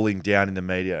doubling down in the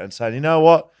media and saying, you know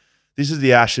what? This is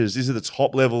the Ashes. This is the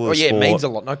top level of sport. It means a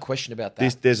lot. No question about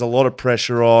that. There's a lot of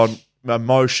pressure on.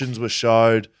 Emotions were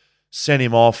showed. Send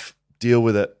him off. Deal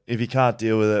with it. If you can't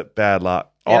deal with it, bad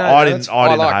luck. I didn't like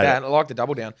hate that. it. I like the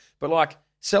double down. But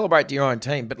celebrate to your own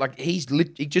team. But he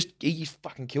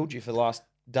fucking killed you for the last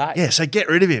day. Yeah, so get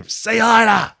rid of him. See you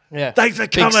later. Yeah. Thanks for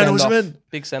coming, Usman.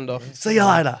 Big send off. See you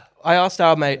later. I asked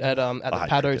our mate at the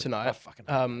Paddo tonight.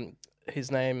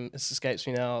 His name escapes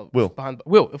me now. Will,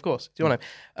 of course. Do you want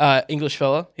him? English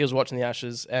fella. He was watching the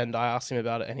Ashes, and I asked him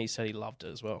about it, and he said he loved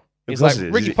it as well. He's like,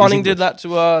 Ricky Ponting did that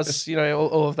to us,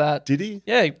 all of that. Did he?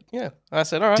 Yeah. I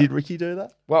said, all right. Did Ricky do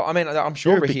that? Well, I mean, I'm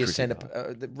sure Ricky would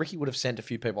have sent a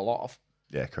few people off.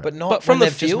 Yeah, correct. But not from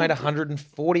they've just made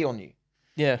 140 on you.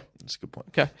 Yeah. That's a good point.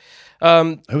 Okay.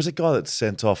 Who was the guy that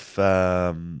sent off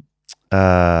the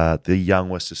young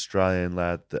West Australian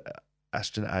lad,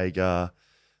 Ashton Agar?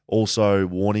 Also,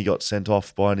 Warney got sent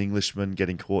off by an Englishman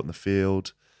getting caught in the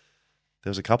field. There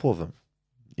was a couple of them.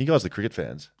 You guys are the cricket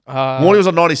fans. Warney was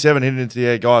on 97, hitting into the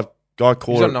air. Guy Guy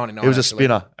caught on it. 99, He was a actually.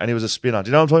 spinner, and he was a spinner. Do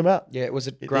you know what I'm talking about? Yeah, was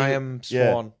it Graham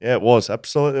Yeah, Swan? yeah, it was.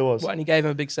 Absolutely, it was. What, and he gave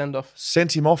him a big send off.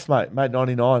 Sent him off, mate. Made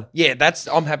 99. Yeah,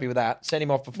 I'm happy with that. Send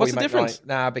him off before What's you the make difference? 90.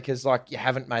 Nah, because like you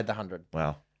haven't made the 100.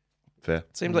 Wow, fair.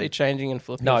 Seems like you're changing and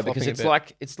flipping. No, and because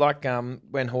flopping it's like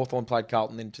when Hawthorn played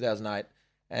Carlton in 2008,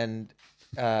 and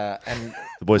The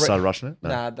boys started rushing it. No.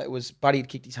 Nah, that was Buddy had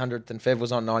kicked his 100th, and Fev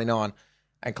was on 99,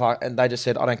 and Clark, and they just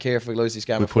said, "I don't care if we lose this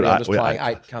game. We of footy, I'm put just eight- playing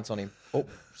we- 8 cunts on him." Oh,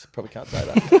 probably can't say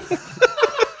that.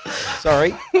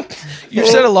 Sorry. You've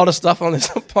said a lot of stuff on this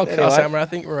podcast, Anyway. Hammer. I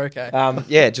think we're okay.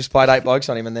 Yeah, just played 8 blokes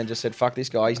on him, and then just said, "Fuck this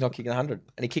guy. He's not kicking 100."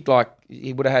 And he kicked like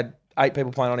he would have had 8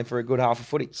 people playing on him for a good half of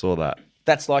footy. Saw that.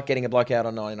 That's like getting a bloke out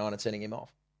on 99 and sending him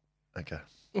off. Okay.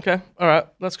 Okay, all right,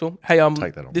 that's cool. Hey,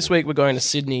 Take that on this board. week we're going to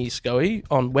Sydney, Scoey,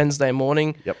 on Wednesday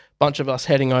morning. Yep. Bunch of us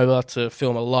heading over to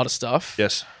film a lot of stuff.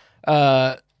 Yes.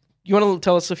 You want to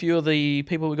tell us a few of the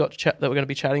people we got that we're going to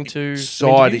be chatting to?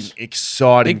 Exciting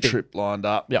Big, big. trip lined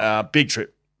up. Yeah. Big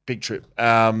trip.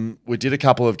 We did a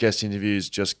couple of guest interviews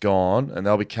just gone, and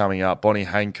they'll be coming up. Bonnie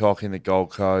Hancock in the Gold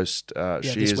Coast.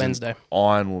 She this is Wednesday. an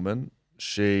Iron Woman.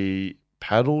 She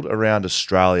paddled around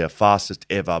Australia, fastest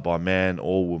ever by man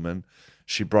or woman.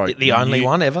 She broke The only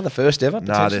one ever, the first ever.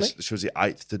 Nah, Potentially? she was the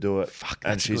 8th to do it. Fuck,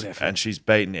 and that's a good effort. she's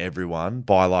beaten everyone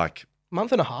by like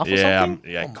Month and a half or yeah,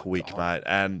 something? Oh my quick, God. mate.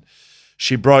 And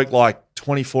she broke like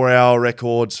 24-hour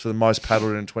records for the most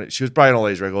paddled in 20. She was breaking all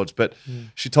these records, but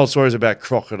she told stories about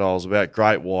crocodiles, about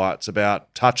great whites,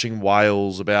 about touching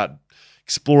whales, about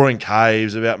exploring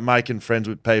caves, about making friends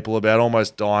with people, about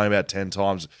almost dying about 10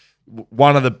 times.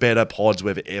 One of the better pods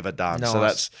we've ever done. So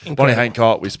Nice. that's Bonnie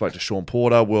Hancock. We spoke to Sean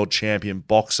Porter, world champion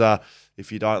boxer.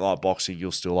 If you don't like boxing,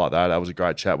 you'll still like that. That was a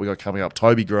great chat. We got coming up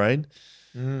Toby Green.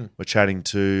 We're chatting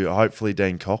to hopefully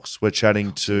Dean Cox. We're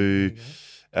chatting to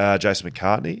Jason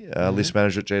McCartney, list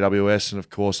manager at GWS, and of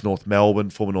course North Melbourne,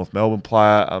 former North Melbourne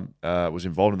player, was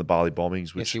involved in the Bali bombings,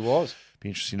 Yes, which he was. be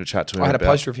interesting to chat to him I had a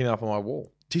about. poster of him up on my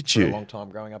wall. Did For you? a long time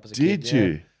growing up as a kid. Did yeah.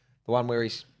 you? The one where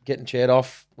he's getting chaired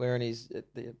off wearing his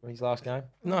last game.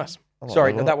 Nice.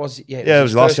 Sorry, that a lot. that was Yeah, it was his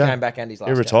his last first game. game back and his last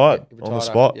He game. retired Yeah, on the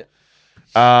after- spot. yeah.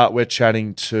 We're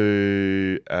chatting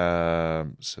to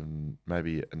some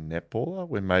maybe a netballer.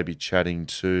 We're maybe chatting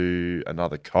to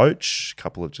another coach. A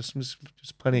couple of just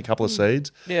planting a couple of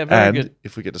seeds. Yeah, very and good.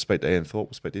 if we get to speak to Ian Thorpe,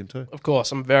 we'll speak to him too. Of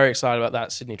course, I'm very excited about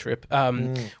that Sydney trip.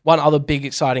 One other big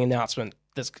exciting announcement.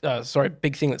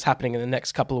 Big thing that's happening in the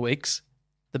next couple of weeks: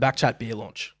 the Backchat beer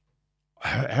launch.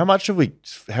 How much have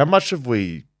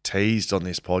we teased on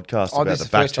this podcast Oh, about this the is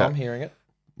the first back time chat? hearing it.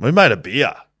 We made a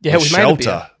beer. Yeah, we made a shelter.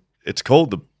 beer. It's called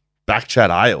the Backchat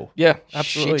Ale. Yeah,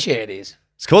 absolutely. Shit, yeah, it is.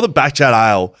 It's called the Backchat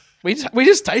Ale, We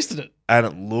just tasted it. and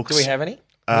it looks. Do we have any?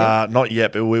 Not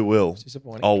yet, but we will. It's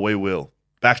disappointing. Oh, we will.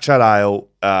 Backchat Ale.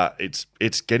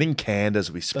 It's getting canned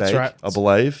as we speak. right. I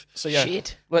believe. So yeah,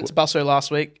 Shit. went to Busso last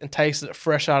week and tasted it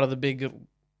fresh out of the big.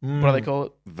 What do they call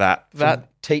it? That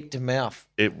Teat to mouth.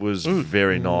 it was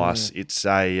very nice. It's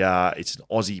an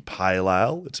Aussie pale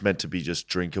ale. It's meant to be just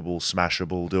drinkable,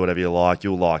 smashable. Do whatever you like.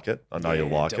 You'll like it. I know you'll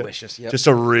like delicious, it. yep. Just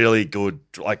a really good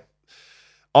like.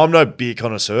 I'm no beer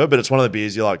connoisseur, but it's one of the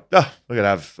beers you're like, we're gonna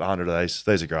have 100 of these.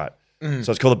 These are great.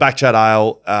 So it's called the Backchat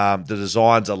Ale. The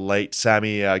design's elite.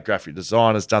 Sammy, graphic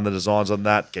design, has done the designs on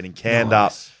that, getting canned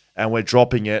up, and we're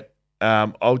dropping it.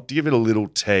 I'll give it a little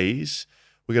tease.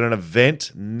 We got an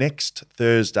event next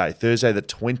Thursday the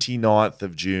 29th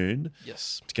of June.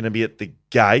 Yes. It's going to be at the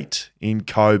Gate in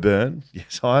Coburn.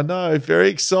 Yes, I know. Very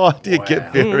exciting.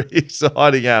 Get very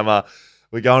exciting, Emma.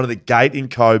 We're going to the Gate in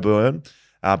Coburn.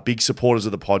 Big supporters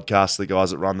of the podcast, the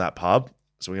guys that run that pub.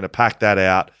 So we're going to pack that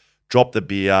out, drop the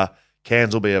beer.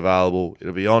 Cans will be available.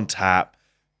 It'll be on tap.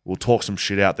 We'll talk some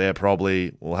shit out there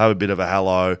probably. We'll have a bit of a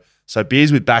hello. So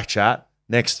beers with Backchat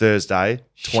next Thursday,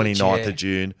 29th of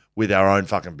June, with our own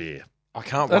fucking beer. I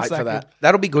can't That's wait for that that.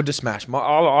 That'll be good to smash.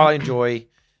 I enjoy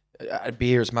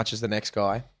beer as much as the next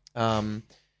guy.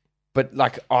 But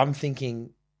like I'm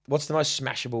thinking, what's the most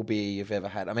smashable beer you've ever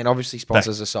had? I mean, obviously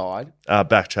sponsors aside,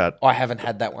 Backchat. I haven't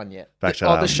had that one yet.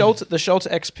 Backchat. The Shelter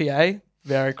XPA,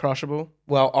 very crushable.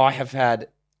 Well,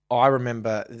 I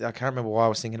remember, I can't remember why I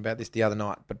was thinking about this the other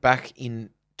night, but back in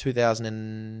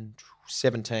 17,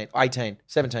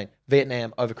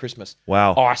 Vietnam over Christmas.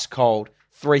 Wow. Ice cold,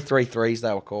 333s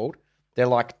they were called. They're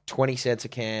like 20 cents a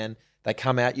can. They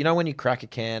come out, you know when you crack a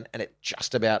can and it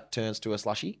just about turns to a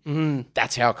slushy?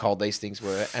 That's how cold these things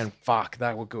were. And fuck,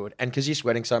 they were good. And because you're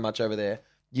sweating so much over there,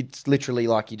 it's literally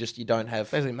like you don't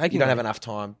have enough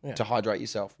time to hydrate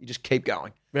yourself. You just keep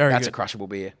going. That's a crushable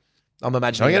beer. I'm Can I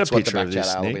imagining get that's a what the picture of Backchat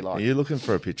this, Ale will Nick? be like. Are you looking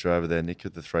for a picture over there, Nick,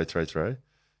 of the 333?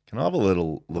 Can I have a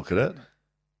little look at it?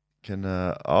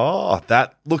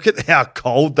 Look at how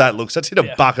cold that looks. That's in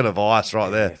a bucket of ice right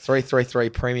there. 333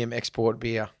 premium export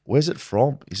beer. Where's it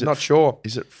from? Not sure.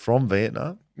 Is it from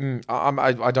Vietnam?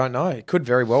 I don't know. It could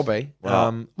very well be.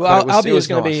 Wow. Our beer is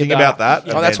going to be Think about that.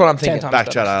 Oh, that's what I'm thinking.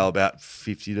 Backchat ale about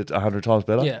 50 to 100 times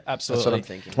better. Yeah, absolutely. That's what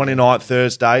I'm thinking. 29th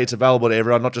Thursday. It's available to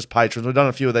everyone, not just patrons. We've done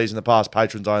a few of these in the past,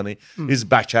 patrons only. This is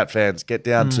Backchat fans. Get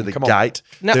down to the gate.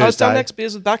 Now, Thursday. I've done next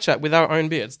beers with Backchat with our own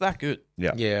beer. It's that good.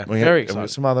 Yeah. Very exciting.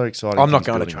 Some other exciting I'm not things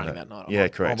going to building training in that night. Yeah,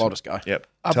 correct. I'll just go. Yep.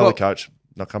 I've Tell the got- coach,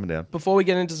 not coming down. Before we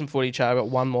get into some footy chat, I've got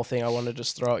one more thing I want to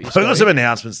just throw at you. We've got some Scotty.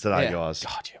 announcements today, Yeah. guys.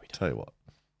 God, yeah, we do. Tell you what.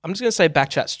 I'm just going to say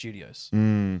Backchat Studios.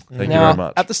 Thank you Now, very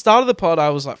much. at the start of the pod, I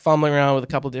was like fumbling around with a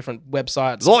couple of different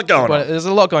websites. There's a lot going on. There's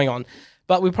a lot going on.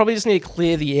 But we probably just need to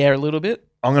clear the air a little bit.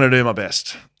 I'm going to do my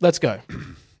best. Let's go.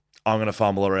 I'm going to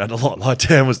fumble around a lot like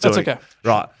Dan was doing. That's okay.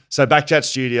 Right. So Backchat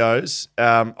Studios,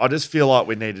 I just feel like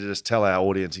we need to just tell our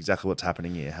audience exactly what's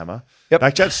happening here, Hammer. Yep.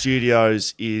 Backchat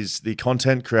Studios is the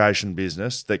content creation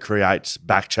business that creates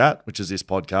Backchat, which is this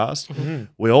podcast.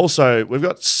 We've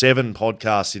got 7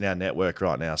 podcasts in our network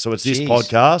right now. So it's this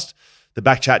podcast, the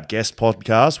Backchat Guest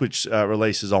podcast, which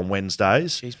releases on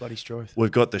Wednesdays. Jeez, bloody Stroth.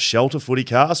 We've got the Shelter Footy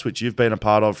Cast, which you've been a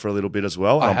part of for a little bit as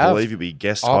well. I And I have. believe you'll be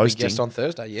guest I'll hosting. be guest on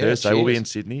Thursday. Yeah, Thursday we'll be in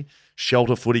Sydney.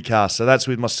 Shelter Footy Cast. So that's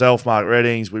with myself, Mark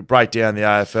Reddings. We break down the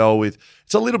AFL with,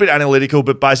 it's a little bit analytical,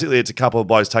 but basically it's a couple of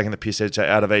blokes taking the piss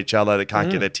out of each other that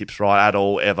can't get their tips right at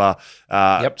all, ever.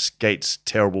 Skeets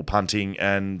terrible punting,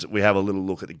 and we have a little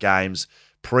look at the games,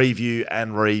 preview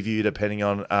and review depending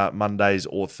on Mondays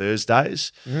or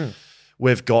Thursdays.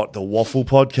 We've got the Waffle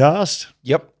podcast.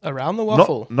 Yep. Around the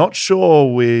waffle. Not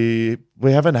sure we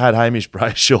haven't had Hamish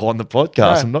Brayshaw on the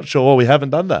podcast. No. I'm not sure we haven't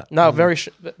done that. No, very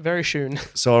soon.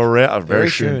 So around very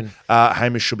soon. soon.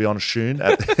 Hamish should be on soon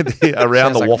at around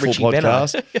Sounds the like Waffle Richie Benno.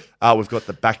 podcast. We've got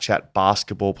the Backchat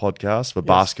basketball podcast for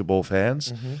basketball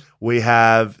fans. We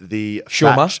have the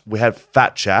Shuma. we have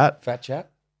Fat Chat, Fat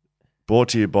chat. brought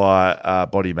to you by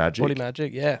Body Magic. Body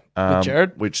Magic, yeah. With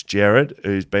Jared. Which Jared,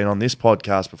 who's been on this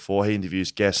podcast before, he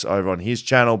interviews guests over on his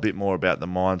channel, a bit more about the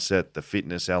mindset, the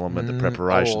fitness element, the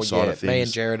preparation side of things. Me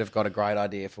and Jared have got a great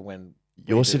idea for when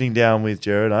You're sitting down with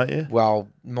Jared, aren't you? Well,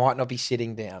 might not be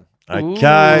sitting down. Okay, Ooh,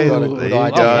 Got a there good you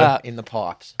idea go. in the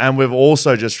pipes. And we've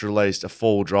also just released a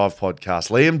full drive podcast.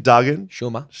 Liam Duggan,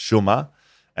 Shuma.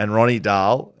 and Ronnie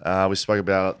Dahl. We spoke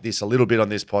about this a little bit on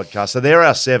this podcast. So they're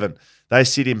our 7. They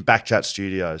sit in Backchat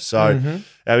Studios. So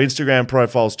our Instagram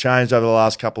profile's changed over the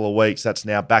last couple of weeks. That's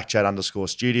now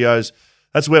Backchat_studios.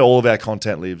 That's where all of our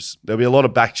content lives. There'll be a lot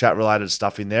of Backchat related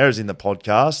stuff in there, as in the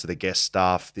podcast, so the guest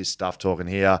stuff, this stuff talking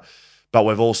here. But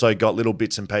we've also got little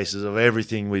bits and pieces of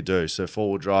everything we do. So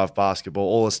forward drive, basketball,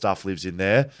 all the stuff lives in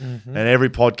there. And every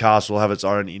podcast will have its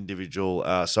own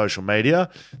individual social media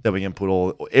that we can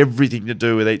put everything to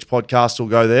do with each podcast will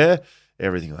go there.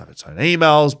 Everything will have its own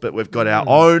emails, but we've got our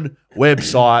own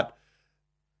website.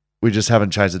 We just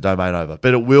haven't changed the domain over.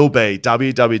 But it will be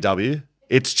www.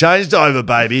 It's changed over,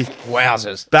 baby.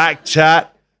 Wowzers.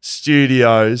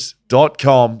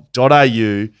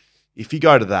 Backchatstudios.com.au. If you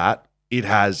go to that, it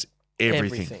has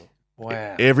everything.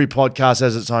 Wow. Every podcast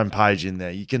has its own page in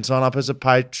there. You can sign up as a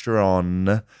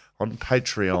Patreon on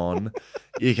Patreon.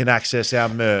 You can access our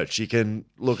merch. You can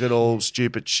look at all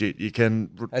stupid shit. You can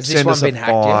Has this send one us a been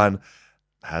hacked yet? fine.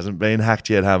 Hasn't been hacked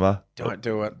yet, Hammer. Don't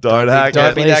do it. Don't hack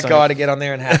Don't it. be that guy to get on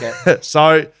there and hack it.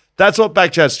 So that's what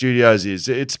Backchat Studios is.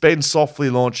 It's been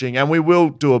softly launching, and we will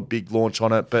do a big launch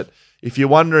on it. But if you're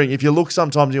wondering, if you look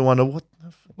sometimes, you wonder, what the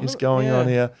fuck is going on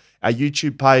here? Our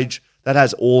YouTube page, that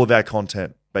has all of our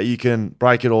content. But you can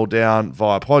break it all down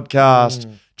via podcast,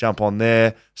 jump on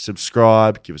there,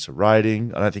 subscribe, give us a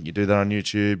rating. I don't think you do that on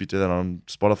YouTube. You do that on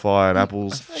Spotify and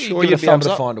Apple's. Sure, you'll be able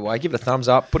to find a way. Give it a thumbs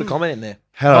up. Put a comment in there.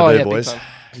 How do I do, big boys? time.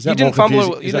 Is You that didn't more fumble.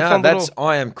 confusing? You didn't fumble at all.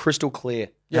 I am crystal clear.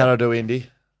 How do I do, Indy?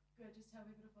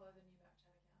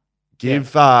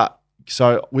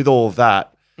 So with all of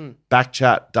that,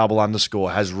 Backchat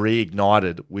 __ has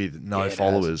reignited with no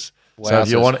followers. So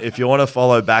if you want to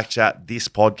follow Backchat this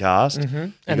podcast, you've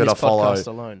And got to this follow podcast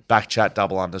alone. Backchat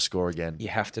 _ again. You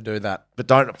have to do that. But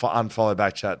don't unfollow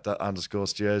Backchat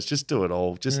 _studios. Just do it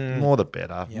all. Just more the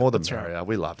better, more the merrier.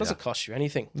 We love Doesn't you. cost you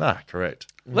anything. Nah, correct.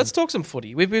 Let's talk some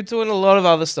footy. We've been doing a lot of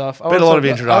other stuff. Been a lot of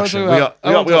introduction. We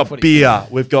got beer.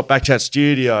 We've got Backchat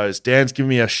Studios. Dan's giving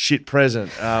me a shit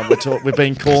present. We've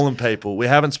been calling people. We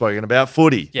haven't spoken about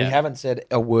footy. Yeah. We haven't said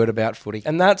a word about footy.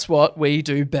 And that's what we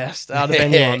do best out of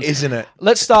anyone. Isn't it?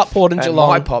 Let's start Port and And Geelong.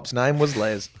 my pop's name was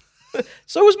Les.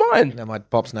 So was mine. No, my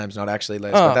pop's name's not actually Les,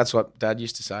 Oh. but that's what Dad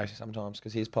used to say sometimes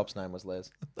because his pop's name was Les.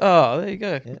 Oh, there you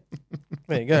go.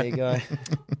 There you go. There you go.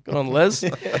 Good on Les.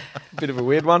 Bit of a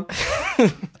weird one.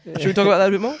 Should we talk about that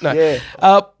a bit more? No. Yeah.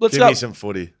 Let's Give me some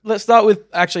footy. Let's start with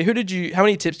actually. How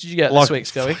many tips did you get this week,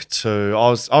 Scully? 2.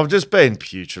 I've just been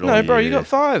putrid all No, bro, year. you got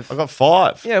 5. I got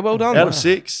 5. Yeah, well done. Out of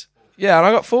 6. Yeah, and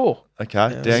I got 4.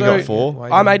 Okay, Dan got 4.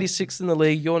 Waiting. I'm 86th in the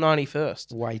league. You're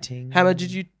 91st. Waiting. Hammer,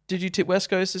 did you tip West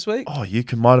Coast this week? Oh, you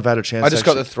might have had a chance. I just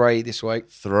got the actually. 3 this week.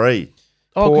 3.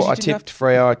 Oh, I tipped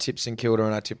Freo, I tipped St Kilda,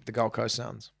 and I tipped the Gold Coast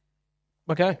Suns.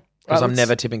 Okay. Because Right, I'm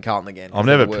never tipping Carlton again. I'm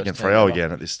never picking Freo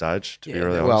again at this stage, to be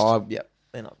really honest. Well,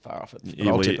 they're not far off it. But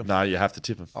I'll tip them. No, you have to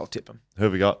tip them. I'll tip them. Who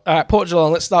have we got? All right, Port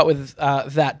Geelong. Let's start with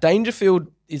that.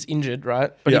 Dangerfield is injured,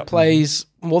 right? But he plays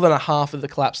more than a half of the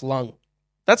collapsed lung.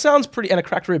 That sounds pretty, and a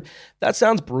cracked rib. That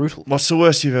sounds brutal. What's the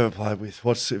worst you've ever played with?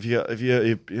 Have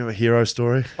you a hero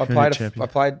story? I played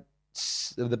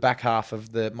the back half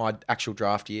of my actual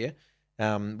draft year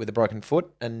with a broken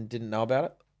foot and didn't know about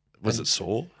it. Was it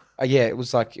sore? Yeah, it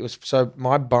was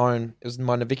my bone. It was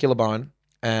my navicular bone,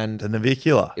 and The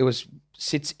navicular. it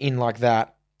sits in like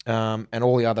that, and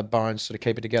all the other bones sort of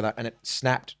keep it together, and it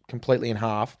snapped completely in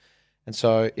half. And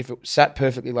so if it sat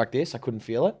perfectly like this, I couldn't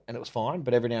feel it, and it was fine.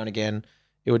 But every now and again,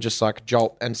 it would just like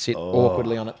jolt and sit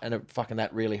awkwardly on it, and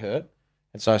that really hurt.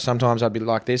 And so sometimes I'd be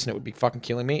like this, and it would be fucking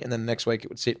killing me. And then the next week it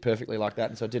would sit perfectly like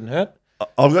that, and so it didn't hurt.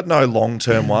 I've got no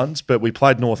long-term ones, but we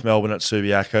played North Melbourne at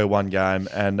Subiaco one game,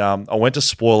 and I went to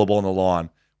spoil a ball on the line.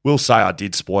 Will say I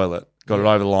did spoil it. Got it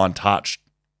over the line, touched,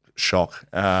 shock,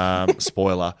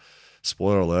 spoiler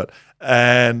alert,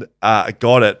 and I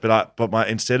got it. But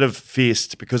instead of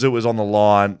fist, because it was on the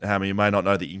line, Hammer, you may not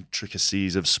know the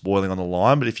intricacies of spoiling on the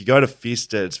line, but if you go to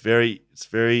fist it, it's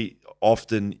very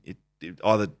often it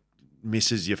either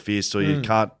misses your fist or you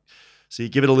can't. So you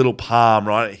give it a little palm,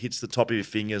 right? It hits the top of your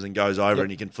fingers and goes over,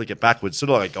 and you can flick it backwards, sort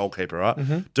of like a goalkeeper,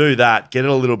 right? Do that, get it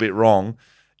a little bit wrong,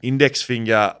 index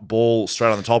finger, ball straight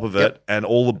on the top of it, and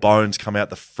all the bones come out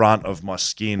the front of my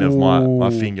skin of my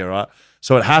finger, right?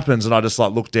 So it happens, and I just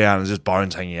like look down, and there's just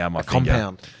bones hanging out of my finger.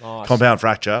 Compound. Nice. Compound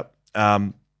fracture.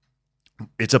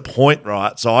 It's a point,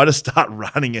 right? So I just start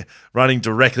running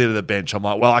directly to the bench. I'm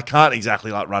like, well, I can't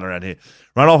exactly like run around here.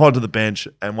 Run off onto the bench,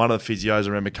 and one of the physios I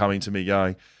remember coming to me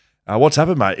going, what's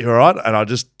happened, mate? You all right? And I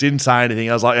just didn't say anything.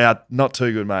 I was like, yeah, not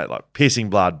too good, mate. Like pissing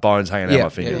blood, bones hanging out my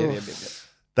finger. Yeah.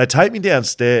 They take me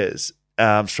downstairs,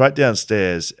 straight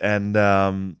downstairs, and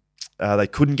they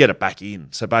couldn't get it back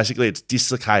in. So basically it's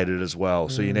dislocated as well.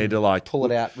 So you need to like Pull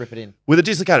it out, rip it in. with a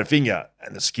dislocated finger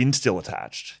and the skin's still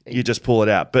attached. You just pull it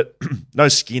out. But no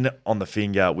skin on the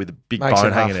finger with a big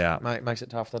bone hanging out. Makes it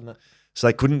tough, doesn't it?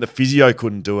 So the physio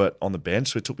couldn't do it on the bench.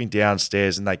 So it took me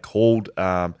downstairs, and they called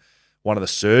one of the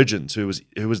surgeons who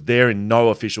was there in no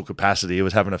official capacity. He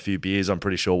was having a few beers, I'm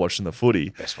pretty sure, watching the footy.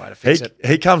 Best way to fix it.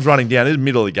 He comes running down in the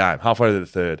middle of the game, halfway to the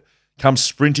third, comes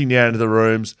sprinting down into the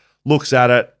rooms, looks at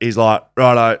it. He's like,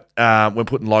 righto, we're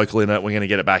putting local in it. We're going to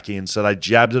get it back in. So they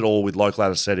jabbed it all with local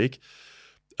anaesthetic,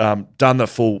 done the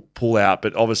full pull out,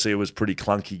 but obviously it was pretty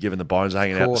clunky given the bones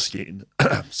hanging out the skin.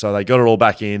 So they got it all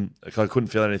back in. I couldn't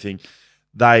feel anything.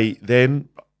 They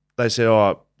said,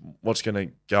 oh, what's going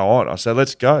to go on? I said,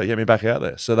 let's go. Get me back out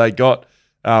there. So they got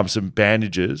some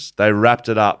bandages. They wrapped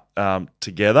it up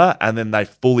together, and then they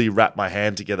fully wrapped my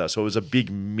hand together. So it was a big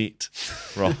mitt,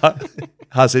 right?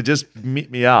 I said, just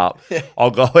mitt me up.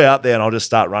 I'll go out there and I'll just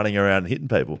start running around and hitting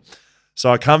people.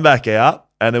 So I come back out,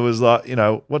 and it was like,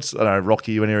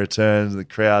 Rocky when he returns, the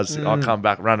crowds, I come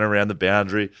back running around the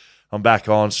boundary. I'm back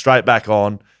on, straight back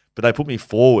on. But they put me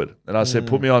forward, and I said,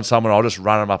 put me on someone. I'll just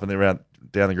run them up and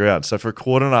down the ground. So for a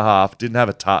quarter and a half, didn't have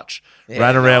a touch.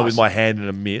 Ran around with my hand in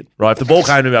a mitt. Right, if the ball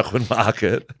came to me, I couldn't mark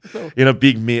it in a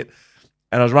big mitt.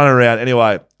 And I was running around.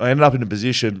 Anyway, I ended up in a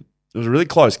position. It was a really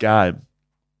close game,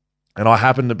 and I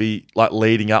happened to be like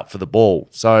leading up for the ball.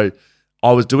 So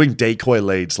I was doing decoy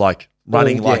leads, like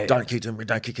running, don't kick to me,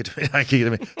 don't kick it to me, don't kick it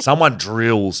to me. Someone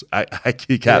drills a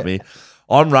kick at me.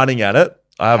 I'm running at it.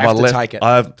 I have my left. Take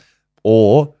it.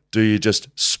 Or do you just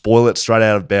spoil it straight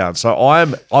out of bounds? So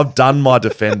I've done my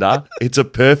defender. It's a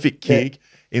perfect kick.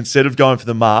 Instead of going for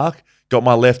the mark, got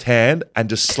my left hand and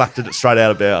just slapped it straight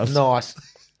out of bounds. Nice.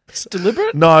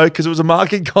 Deliberate? No, because it was a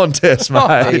marking contest, mate.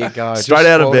 There you go. Straight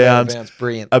out of bounds.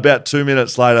 Brilliant. About 2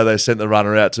 minutes later, they sent the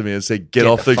runner out to me and said, get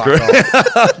off the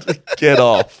ground. Get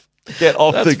off. Get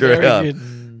off the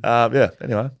ground.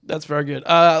 Anyway. That's very good.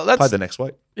 Play the next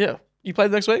week. Yeah. You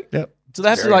played the next week? Yep. So they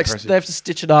have to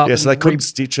stitch it up. Yeah, so they couldn't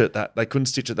stitch it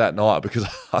that night because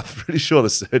I'm pretty sure the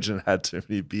surgeon had too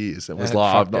many beers and was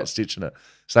like, I'm not stitching it.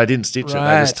 So they didn't stitch it. They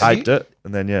just taped it,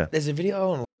 and then There's a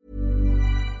video on.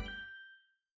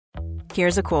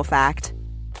 Here's a cool fact.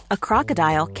 A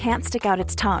crocodile can't stick out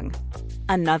its tongue.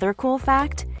 Another cool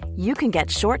fact, you can get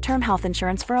short-term health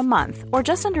insurance for a month or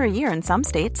just under a year in some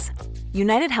states.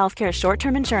 United Healthcare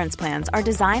short-term insurance plans are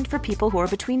designed for people who are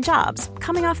between jobs,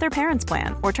 coming off their parents'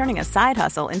 plan, or turning a side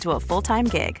hustle into a full-time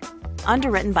gig.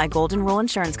 Underwritten by Golden Rule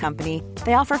Insurance Company,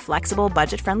 they offer flexible,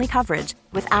 budget-friendly coverage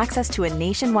with access to a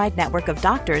nationwide network of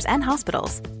doctors and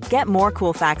hospitals. Get more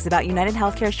cool facts about United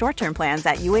Healthcare short-term plans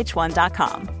at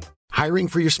uh1.com. Hiring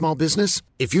for your small business?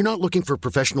 If you're not looking for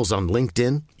professionals on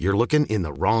LinkedIn, you're looking in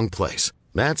the wrong place.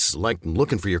 That's like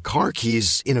looking for your car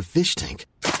keys in a fish tank.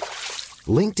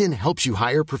 LinkedIn helps you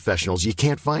hire professionals you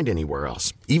can't find anywhere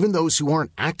else, even those who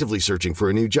aren't actively searching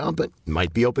for a new job but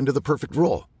might be open to the perfect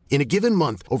role. In a given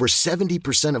month, over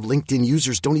 70% of LinkedIn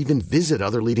users don't even visit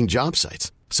other leading job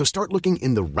sites. So start looking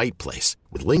in the right place.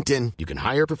 With LinkedIn, you can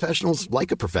hire professionals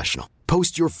like a professional.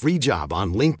 Post your free job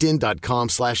on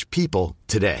linkedin.com/people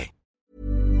today.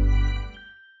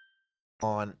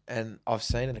 And I've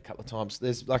seen it a couple of times.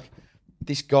 There's like,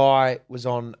 this guy was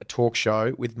on a talk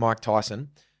show with Mike Tyson,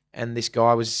 and this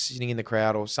guy was sitting in the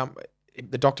crowd, or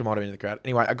the doctor might have been in the crowd.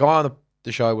 Anyway, a guy on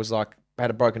the show was like, had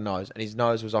a broken nose, and his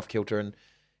nose was off kilter and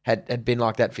had been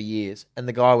like that for years. And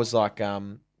the guy was like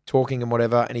talking and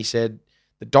whatever, and he said,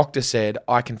 the doctor said,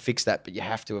 I can fix that, but you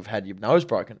have to have had your nose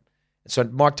broken. And so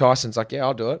Mike Tyson's like, yeah,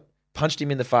 I'll do it. Punched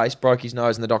him in the face, broke his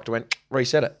nose, and the doctor went,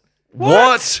 reset it.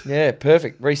 What? Yeah,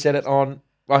 perfect. Reset it on.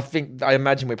 I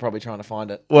imagine we're probably trying to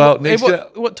find it. Well,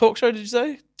 what talk show did you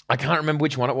say? I can't remember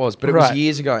which one it was, but it was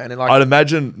years ago. And I'd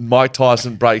imagine Mike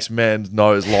Tyson breaks man's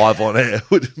nose live on air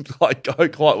would like go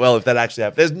quite well if that actually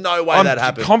happened. There's no way that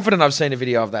happened. I'm confident I've seen a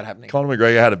video of that happening. Conor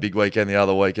McGregor had a big weekend the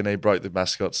other week and he broke the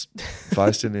mascot's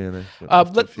face, didn't he?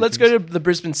 Let's go to the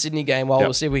Brisbane-Sydney game while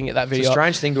we'll see if we can get that video. It's a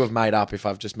strange thing to have made up if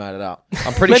I've just made it up.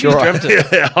 I'm pretty sure I dreamt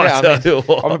it.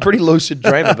 I'm a pretty lucid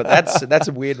dreamer, but that's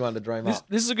a weird one to dream up.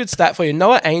 This is a good stat for you.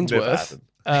 Noah Ainsworth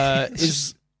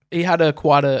He had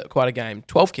quite a game.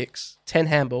 12 kicks, 10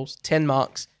 handballs, 10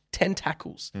 marks, 10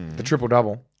 tackles. The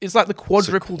triple-double. It's like the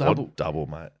quadruple double. Double,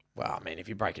 mate. Well, I mean, if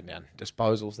you break it down,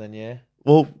 disposals, then yeah.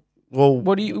 Well.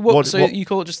 You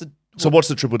call it just the... So what's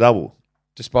the triple-double?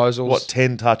 Disposals. What,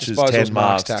 10 touches, disposals, 10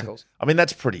 marks, tackles. I mean,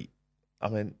 that's pretty... I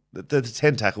mean, the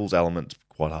 10 tackles element's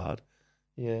quite hard.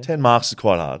 Yeah. 10 marks is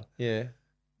quite hard. Yeah.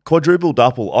 Quadruple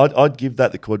double. I'd give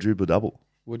that the quadruple double.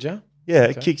 Would you? Yeah,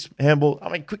 okay. Kicks, handball. I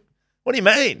mean, quick. What do you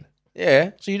mean? Yeah.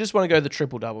 So you just want to go the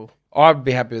triple double? I'd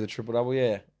be happy with the triple double.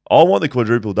 Yeah. I want the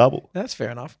quadruple double. That's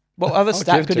fair enough. What other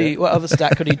stat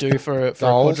could he do for a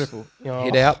quadruple?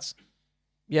 Hit outs.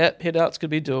 Yeah, hit outs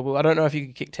could be doable. I don't know if you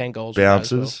could kick 10 goals.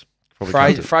 Bounces.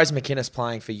 Fraser McInnes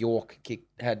playing for York he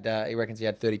reckons he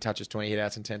had 30 touches, 20 hit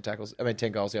outs, and 10 tackles.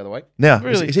 10 goals the other week. Now,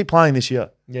 really? Is he playing this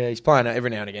year? Yeah, he's playing every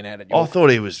now and again out at York. I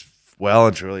thought he was well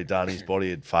and truly done. His body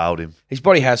had failed him. His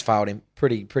body has failed him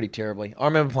pretty terribly. I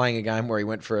remember playing a game where he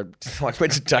went for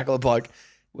went to tackle a bloke,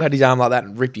 had his arm like that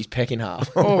and ripped his pec in half.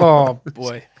 Oh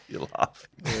boy, you laugh.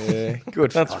 Yeah,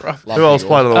 good. That's rough. Who else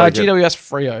played on the weekend? GWS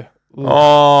Freo. Ooh.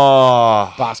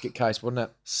 Oh, basket case, wasn't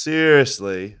it?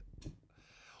 Seriously,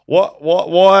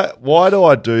 why do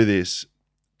I do this,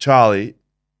 Charlie,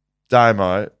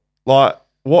 Damo? Like,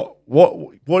 what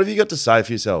have you got to say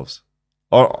for yourselves?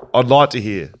 I'd like to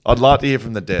hear. I'd like to hear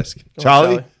from the desk.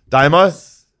 Charlie, Damo?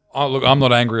 Oh, look, I'm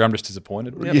not angry. I'm just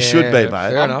disappointed. You should be,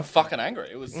 mate. I'm fucking angry.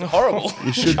 It was horrible.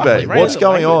 You should be. What's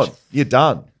going on? You're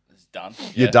done. It's done.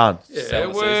 You're done. Yeah,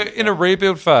 we're in a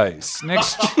rebuild phase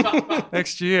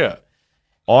next year.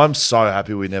 I'm so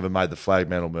happy we never made the flag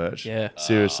mantle merch. Yeah.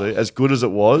 Seriously. As good as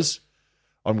it was,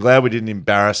 I'm glad we didn't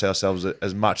embarrass ourselves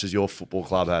as much as your football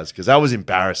club has, because that was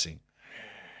embarrassing.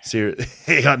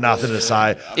 Seriously, he got nothing to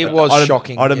say. It was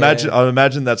shocking. I'd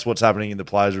imagine that's what's happening in the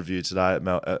players' review today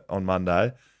on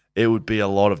Monday. It would be a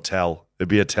lot of tell. It'd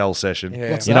be a tell session.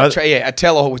 Yeah, a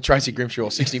tell-all with Tracy Grimshaw,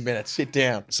 60 minutes. Sit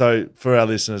down. So for our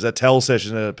listeners, a tell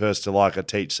session is opposed to like a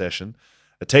teach session.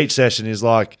 A teach session is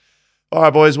like, all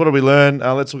right, boys, what did we learn?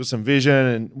 Let's look at some vision.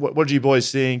 And what did you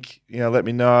boys think? Let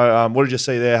me know. What did you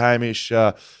see there, Hamish?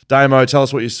 Damo, tell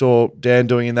us what you saw Dan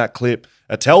doing in that clip.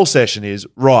 A tell session is,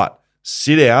 right,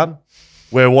 sit down.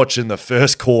 We're watching the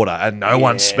first quarter and no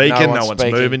one's speaking, no one's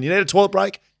moving. You need a toilet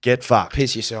break? Get fucked.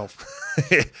 Piss yourself.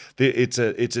 It's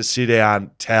a sit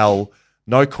down, tell,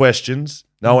 no questions,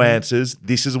 no answers.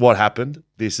 This is what happened.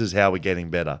 This is how we're getting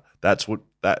better. That's what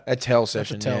that a tell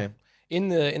session. Yeah. In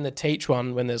the teach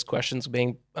one, when there's questions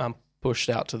being pushed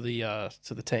out to the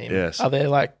team, yes. Are there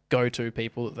like go-to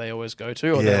people that they always go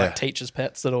to, or are there like teachers'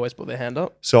 pets that always put their hand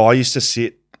up? So I used to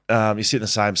sit. You sit in the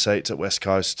same seats at West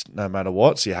Coast no matter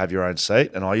what, so you have your own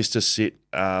seat. And I used to sit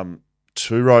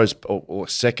 2 rows or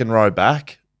second row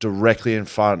back, directly in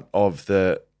front of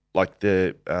the what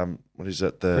is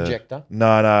it? The projector?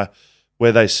 No.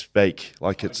 where they speak.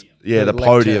 Like it's the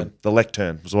podium, the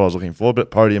lectern was what I was looking for. But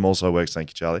podium also works.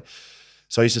 Thank you, Charlie.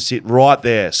 So I used to sit right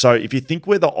there. So if you think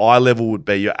where the eye level would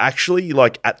be, you're actually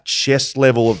like at chest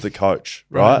level of the coach,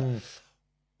 right?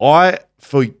 I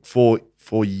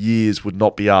for years would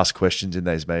not be asked questions in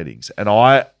these meetings, and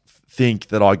I think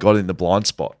that I got in the blind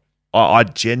spot. I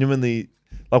genuinely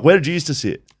where did you used to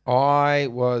sit? I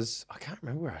can't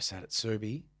remember where I sat at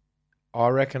Subi. I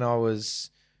reckon I was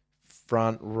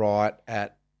front right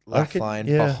at Lane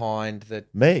behind the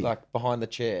behind the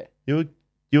chair. You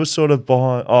were sort of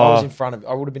behind. I was in front of.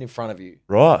 I would have been in front of you.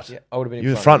 Right. Yeah, I would have been.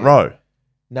 You were front row.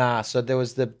 Nah. So there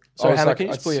was the. So Hannah, can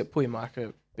you just pull your mic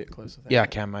a bit closer? Yeah, I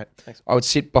can, mate. Thanks. I would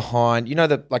sit behind. You know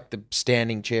the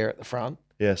standing chair at the front.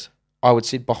 Yes. I would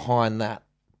sit behind that.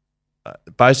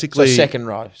 Basically, so second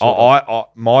row.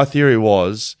 My theory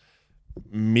was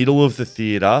middle of the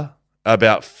theatre,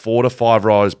 about 4 to 5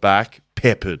 rows back,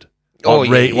 peppered.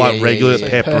 Regular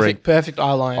peppering. Perfect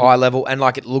eye line. Eye level, and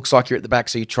it looks like you're at the back,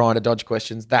 so you're trying to dodge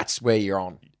questions. That's where you're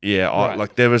on. Yeah,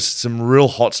 there was some real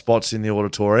hot spots in the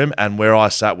auditorium, and where I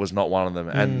sat was not one of them.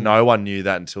 And no one knew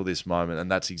that until this moment,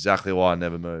 and that's exactly why I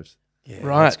never moved. Yeah,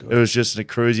 right. It was just in a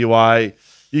cruisy way.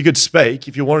 You could speak.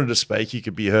 If you wanted to speak, you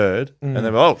could be heard. And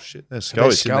they were, oh, shit, there's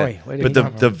Scully. But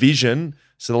the vision,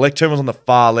 so the lectern was on the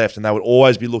far left, and they would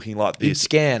always be looking like this. You'd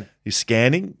scan. You're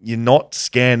scanning. You're not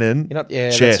scanning. You're not. Yeah,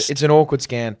 chest. It's an awkward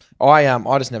scan. I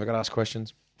just never got asked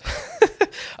questions.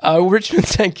 Richmond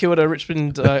St Kilda.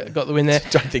 Richmond got the win there.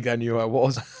 Don't think they knew who I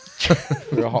was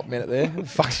for a hot minute there. What the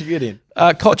fuck did you get in?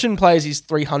 Cochin plays his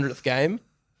 300th game.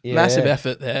 Yeah. Massive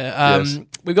effort there. Yes.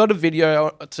 We got a video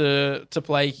to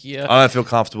play here. I don't feel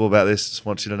comfortable about this. Just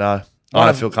want you to know. I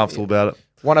don't feel comfortable about it.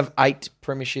 One of 8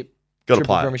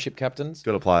 triple premiership captains.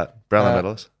 Got to play it. Brownlow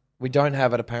medalist. We don't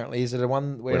have it apparently. Is it a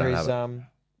one where he's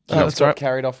that's right.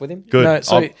 carried off with him? Good. No,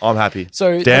 so, I'm happy.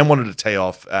 So Dan wanted to tee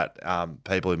off at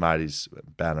people who made his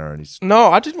banner and his. No,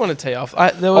 I didn't want to tee off.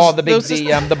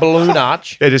 The balloon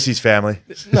arch. Yeah, just his family.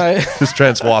 No, just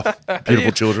Trent's wife,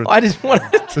 beautiful children. I just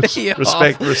wanted to tee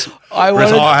respect. off.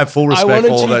 I have full respect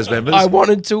for all those members. I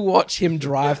wanted to watch him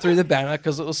drive through the banner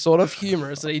because it was sort of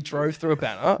humorous that he drove through a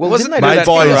banner. Well, wasn't they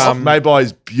made by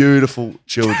his beautiful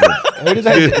children? Who did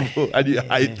they? Beautiful, and you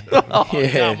hate.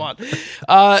 Come on.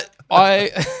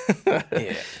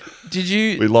 Did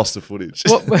you? We lost the footage.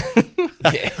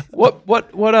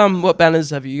 What banners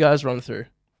have you guys run through,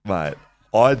 mate?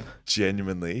 I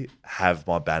genuinely have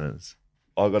my banners.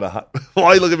 I got a. Why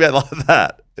are you looking at me like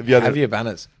that? Have your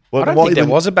banners? I don't think there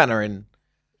was a banner in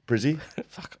Brizzy.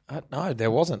 Fuck, no,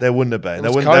 there wasn't. There wouldn't have been.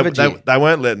 They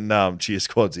weren't letting cheer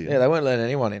squads in. Yeah, they weren't letting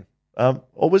anyone in.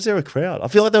 Or was there a crowd? I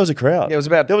feel like there was a crowd. Yeah, it was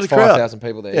about 5,000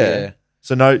 people there. Yeah.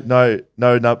 So no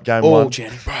game all one.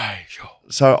 Jenny Bray. Sure.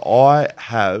 So I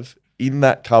have in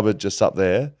that cupboard just up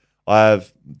there. I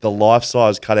have the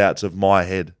life-size cutouts of my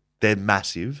head. They're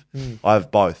massive. I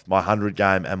have both my 100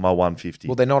 game and my 150.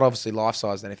 Well, they're not obviously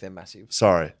life-size then if they're massive.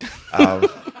 Sorry,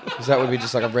 because that would be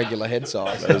just like a regular head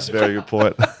size. That's a very good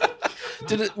point.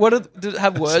 Did it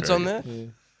have words on there?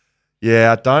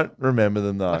 Yeah, I don't remember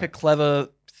them though. Like a clever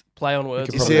play on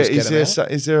words.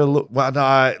 Is there a look? Well,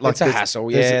 no, it's a hassle.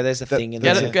 There's a thing in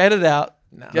there. Get it out.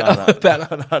 No.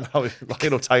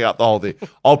 It'll take up the whole thing.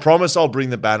 I'll promise I'll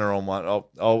bring the banner on one.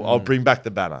 I'll bring back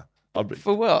the banner.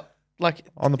 For what? Like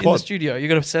on the in the studio, you're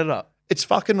gonna set it up. It's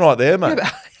fucking right there, mate. Yeah,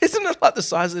 isn't it like the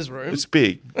size of this room? It's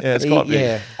big. Yeah, it's quite big.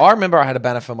 Yeah, I remember I had a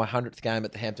banner for my 100th game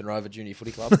at the Hampton Rover Junior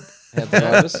Footy Club. Hampton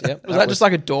Rovers. Yep. Was that just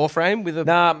like a door frame with a?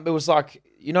 Nah, it was like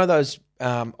those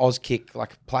Oz Kick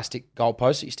like plastic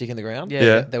goalposts that you stick in the ground.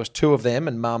 Yeah. There was 2 of them,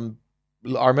 and Mum.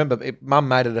 I remember Mum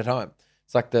made it at home.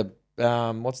 It's like the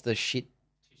what's the shit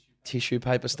tissue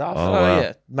paper stuff? Oh wow.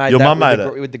 Yeah, Your mum made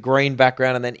it with the green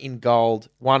background and then in gold.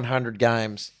 100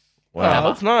 games. Wow,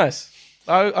 that's nice.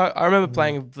 I remember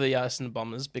playing with the Essendon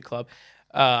Bombers, big club,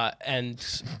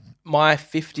 and my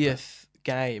 50th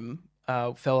game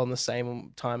fell on the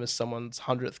same time as someone's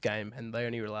 100th game, and they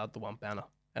only allowed the one banner,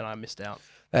 and I missed out.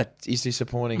 That is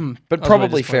disappointing, but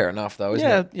probably fair enough though,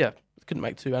 isn't it? Yeah. Couldn't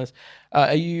make 2 banners.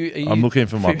 Are you? I'm looking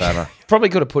for my banner. Probably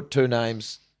could have put 2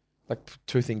 names, like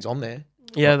 2 things on there.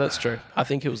 Yeah, that's true. I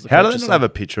think it was the. How do they not have a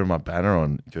picture of my banner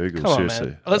on Google? Come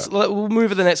Seriously. On, man. We'll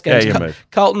move to the next game. Yeah, move.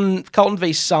 Carlton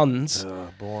v Suns.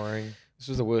 Boring. This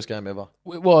was the worst game ever.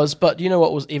 It was, but you know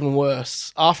what was even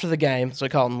worse? After the game, so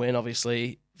Carlton win,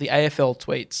 obviously, the AFL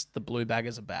tweets, the Blue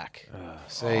Baggers are back.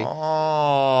 See?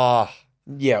 Oh.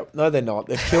 Yeah, no, they're not.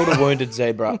 They've killed a wounded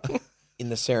zebra in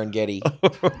the Serengeti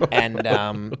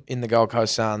and in the Gold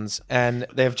Coast Suns, and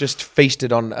they've just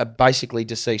feasted on a basically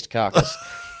deceased carcass.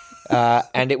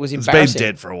 and it was It's embarrassing. been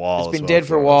dead for a while. It's been dead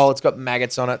for a while. It's got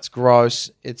maggots on it. It's gross.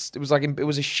 It was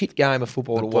a shit game of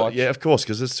football to watch. Yeah, of course,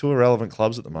 because there's two irrelevant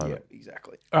clubs at the moment. Yeah,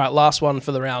 exactly. All right, last one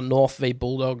for the round. North v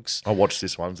Bulldogs. I watched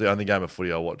this one. It's the only game of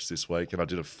footy I watched this week, and I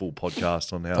did a full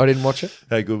podcast on I didn't watch it.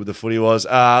 how good the footy was.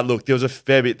 Look, there was a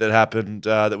fair bit that happened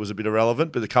that was a bit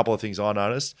irrelevant, but a couple of things I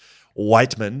noticed.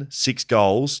 Waitman, 6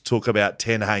 goals, took about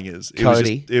 10 hangers.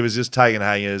 It was just taking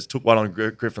hangers. Took one on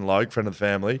Griffin Logue, friend of the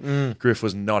family. Griff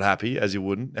was not happy, as you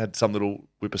wouldn't. Had some little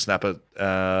whippersnapper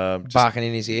barking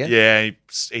in his ear. Yeah,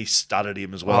 he stuttered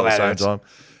him as well at the same hurts. time.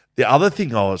 The other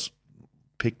thing I was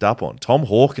picked up on, Tom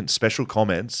Hawkins' special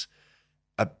comments,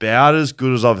 about as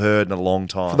good as I've heard in a long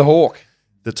time. For the Hawk.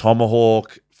 The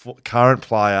Tomahawk, current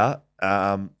player.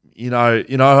 You know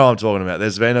who I'm talking about.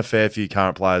 There's been a fair few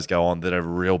current players go on that are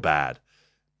real bad,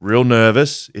 real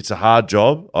nervous. It's a hard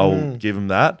job. I will give him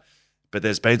that. But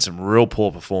there's been some real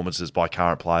poor performances by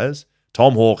current players.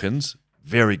 Tom Hawkins,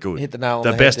 very good. Hit the nail on the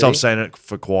head, best did he? I've seen it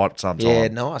for quite some time. Yeah,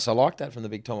 nice. I like that from the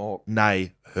big Tomahawk.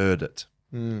 Nay, heard it.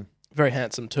 Very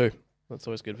handsome too. That's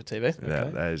always good for TV. Yeah,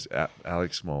 that is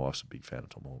Alex. My wife's a big fan of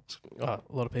Tom Hawks. Oh, a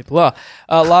lot of people are.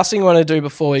 Last thing I want to do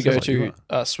before we go to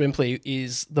Swimply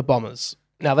is the Bombers.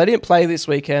 Now, they didn't play this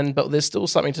weekend, but there's still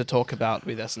something to talk about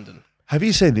with Essendon. Have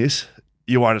you seen this?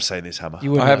 You won't have seen this, Hammer.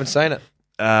 I haven't seen it.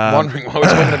 Wondering why we're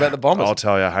talking about the Bombers. I'll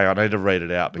tell you. Hang on, I need to read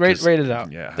it out. Read it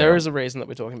out. Yeah, there is a reason that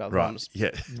we're talking about the right. Bombers. Yeah.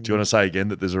 Do you want to say again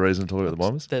that there's a reason to talk about the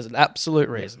Bombers? There's an absolute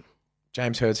reason.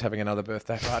 James Hurd's having another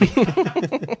birthday party.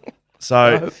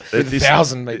 So With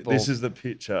 1,000 meatballs. This is the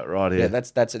picture right here. Yeah,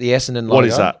 that's the Essendon logo. What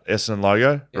is that? Essendon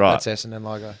logo? Yeah, right. That's Essendon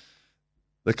logo.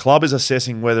 The club is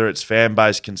assessing whether its fan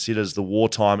base considers the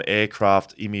wartime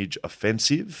aircraft image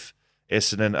offensive.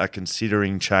 Essendon are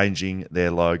considering changing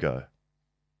their logo.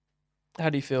 How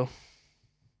do you feel?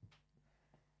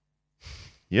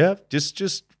 Yeah,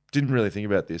 just didn't really think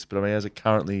about this, but I mean, as a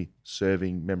currently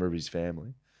serving member of his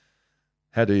family,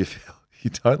 how do you feel? You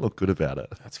don't look good about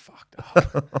it. That's fucked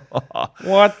up.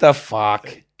 What the fuck?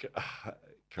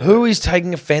 Who is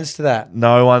taking offence to that?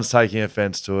 No one's taking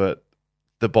offence to it.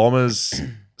 The Bombers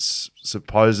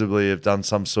supposedly have done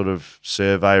some sort of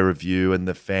survey review, and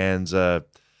the fans are,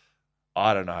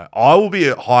 I don't know. I will be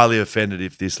highly offended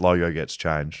if this logo gets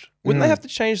changed. Wouldn't they have to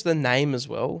change the name as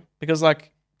well? Because, like,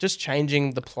 just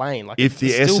changing the plane. Like, If the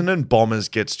it's still- Essendon Bombers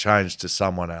gets changed to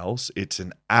someone else, it's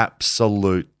an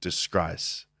absolute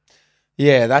disgrace.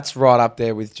 Yeah, that's right up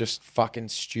there with just fucking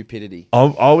stupidity.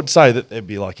 I would say that there'd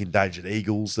be like endangered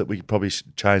eagles that we could probably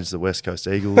change the West Coast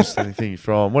Eagles. Anything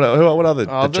from what other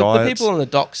the the Giants? people on the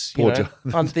docks, you know,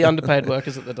 the underpaid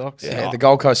workers at the docks. Yeah, the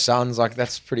Gold Coast Suns, like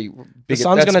that's pretty big.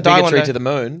 Sun's That's gonna die one bigotry day. to the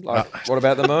moon. Like, what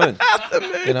about the moon?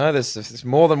 You know, there's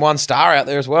more than one star out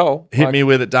there as well. Hit Like, me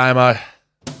with it, Damo.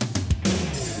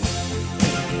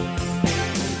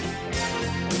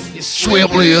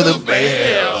 Swimply of the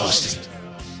best.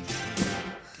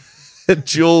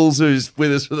 Jules, who's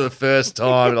with us for the first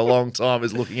time in a long time,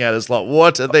 is looking at us like,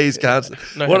 "What are these cunts?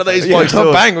 What are these Yeah, blokes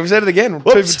doing?" bang! We've said it again.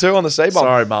 Whoops. 2 for 2 on the C-bomb.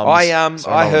 Sorry, mums.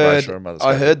 Sorry, I Mum, heard. Rachel, Mother's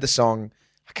I Day. heard the song.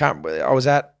 I was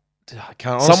at. I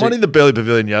can't. Honestly, Someone in the Burley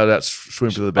Pavilion yelled out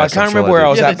 "Swim to the I best." can't I'm sure remember where I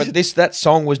was they at, did. but that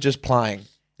song was just playing.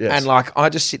 Yes. And like I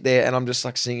just sit there and I'm just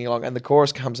like singing along, and the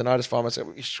chorus comes and I just find myself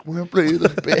Swimply the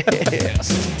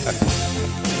best.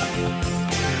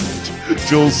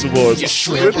 Jules Savoy.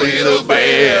 Swimply the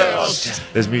best.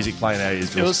 There's music playing out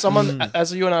here. It was someone,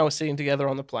 as you and I were sitting together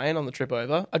on the plane on the trip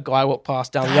over, a guy walked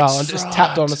past down the aisle and just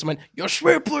tapped on us and went, "You're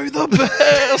Swimply the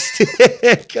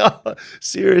best." God,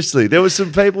 seriously, there were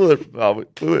some people that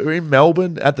we were in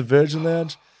Melbourne at the Virgin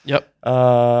Lounge. Yep.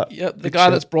 Yep. The guy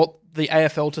that's brought the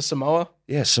AFL to Samoa.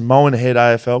 Yeah, Samoan head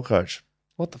AFL coach.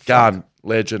 What the fuck? Gun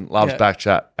legend, loves Yeah.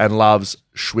 backchat and loves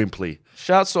Schwimply.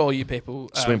 Shouts to all you people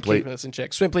Swimply. keeping us in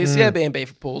check. Swimply is the Airbnb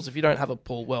for pools. If you don't have a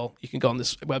pool, well, you can go on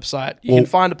this website. You Well- can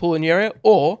find a pool in your area,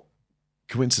 or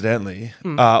Coincidentally,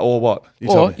 or what? You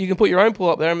tell or me. you can put your own pool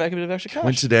up there and make a bit of extra cash.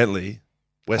 Coincidentally,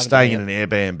 we're Haven't staying done in an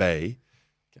Airbnb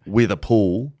with a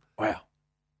pool. Wow.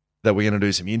 That we're going to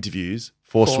do some interviews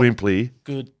for Swimply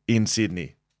Good. in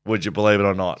Sydney. Would you believe it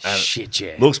or not? And Shit,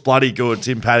 yeah. looks bloody good. It's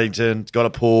in Paddington. It's got a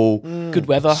pool. Good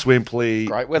weather. Swimply.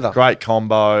 Great weather. Great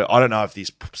combo. I don't know if this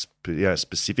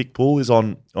specific pool is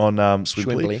on Swimply.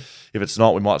 Swimply. If it's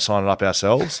not, we might sign it up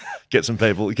ourselves. Get some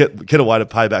people, get a way to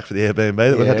pay back for the Airbnb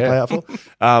that we had to pay out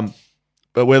for.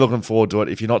 But we're looking forward to it.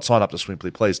 If you're not signed up to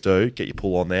Swimply, please do. Get your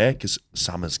pool on there because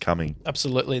summer's coming.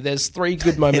 Absolutely. There's 3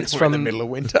 good moments We're from in the middle of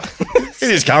winter. It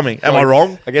is coming. Am I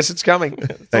wrong? I guess it's coming.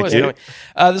 Thank always you. coming.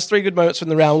 There's 3 good moments from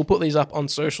the round. We'll put these up on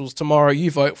socials tomorrow.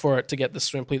 You vote for it to get the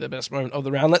Swimply the best moment of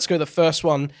the round. Let's go to the first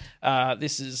one.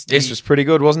 This was pretty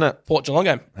good, wasn't it? Port Geelong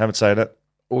game. Haven't seen it.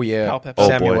 Oh, yeah. Powell-Pepper.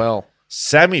 Samuel.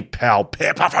 Sammy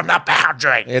Powell-Pepper from the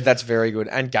boundary. Yeah, that's very good.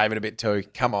 And gave it a bit too.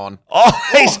 Come on. Oh,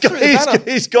 he's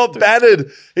got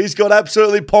battered. He's got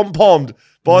absolutely pom-pommed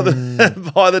by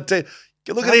the by the team.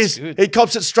 Look at this. Good. He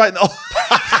cops it straight in the...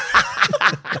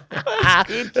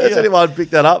 Has anyone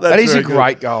picked that up? That is a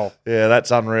great goal. Yeah,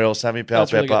 that's unreal. Sammy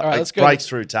Powell-Pepper. Really right, breaks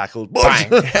through tackles.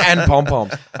 Bang. And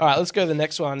pom-poms. All right, let's go to the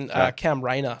next one. Cam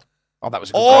Rayner. Oh, that was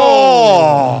a good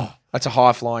goal. That's a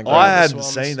high-flying goal. I hadn't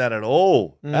seen that at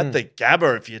all. At the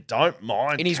Gabba, if you don't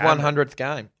mind. In his 100th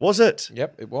game. Was it?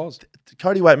 Yep, it was.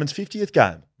 Cody Waitman's 50th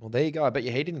game. Well, there you go. I bet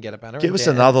you he didn't get a banner. Give us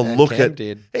another look at...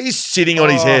 Did. He's sitting on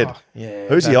his head. Yeah.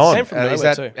 Who's he on? Is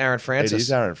that Aaron Francis? It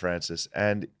is Aaron Francis.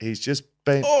 And he's just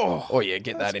been... Oh yeah,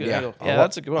 get that, India. Yeah,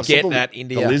 that's a good one. Get that,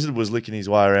 India. The lizard was licking his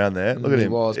way around there. Look at him. He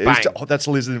was. That's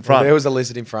a lizard in front. Well, there was a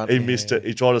lizard in front. He missed it.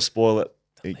 He tried to spoil it.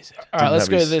 All right, let's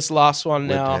go to this last one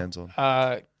now.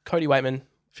 Cody Waitman.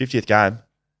 50th game.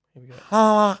 Here we go.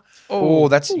 Oh,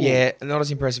 that's not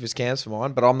as impressive as Cam's for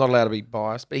mine, but I'm not allowed to be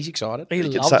biased. But he's excited. He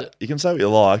loved it. You can say what you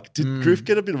like. Did Griff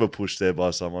get a bit of a push there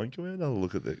by someone? Can we have another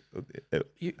look at the?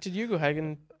 Did Hugo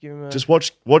Hagen give him a... Just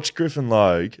watch Griffin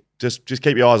Logue. Just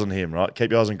keep your eyes on him, right? Keep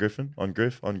your eyes on Griffin, on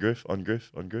Griff.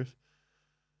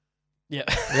 Yeah.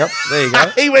 Yep. There you go.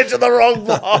 He went to the wrong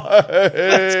bloke.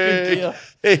 That's good gear.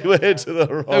 He went to the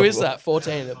wrong. Who is that?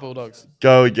 14 at Bulldogs.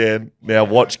 Go again. Now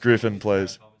watch Griffin,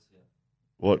 please.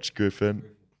 Watch Griffin.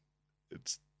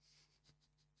 It's.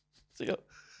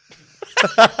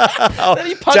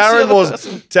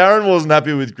 Darren wasn't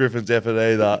happy with Griffin's effort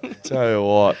either. Tell you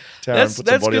what, Darren, put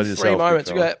some body on yourself. Three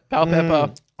moments. We got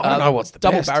Powell-Pepper. I don't know what's the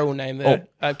double best. barrel name there.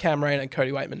 Cam Rain and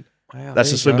Cody Waitman. Wow,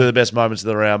 that's the swim of the best moments of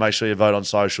the round. Make sure you vote on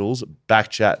socials.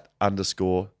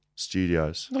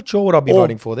 Backchat_studios. Not sure what I'll be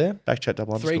voting for there.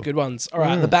 Backchat_. Three good ones. All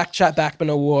right, the Backchat Backman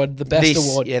Award, the best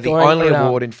award. Yeah, the only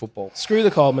award in football. Screw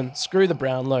the Coleman, screw the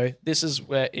Brownlow. This is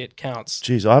where it counts.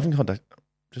 Jeez,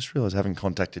 just realised I haven't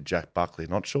contacted Jack Buckley.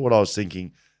 Not sure what I was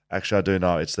thinking. Actually, I do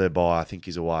know. It's their bye. I think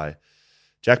he's away.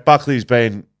 Jack Buckley's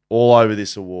been all over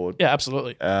this award. Yeah,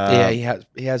 absolutely. Yeah,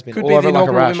 he has been could all be over the like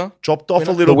a rash. winner. Dropped off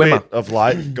a little bit of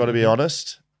late, got to be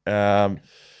honest.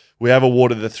 We have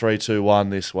awarded the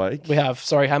 3-2-1 this week. We have.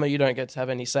 Sorry, Hammer, you don't get to have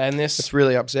any say in this. It's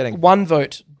really upsetting. 1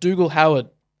 vote, Dougal Howard,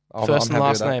 first I'm and happy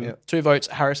last with that, name. yeah. 2 votes,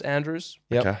 Harris Andrews.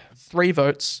 Yep. Okay. 3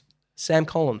 votes, Sam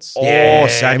Collins. Oh,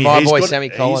 Sammy. my boy Sammy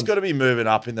Collins. He's got to be moving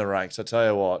up in the ranks, I tell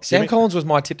you what. Sam Collins was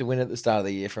my tip to win at the start of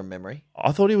the year from memory.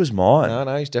 I thought he was mine.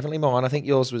 No, he's definitely mine. I think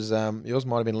yours was yours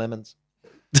might have been Lemons.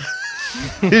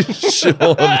 Sean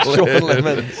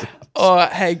Lemons. Oh,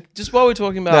 hey, just while we're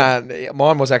talking about... Nah,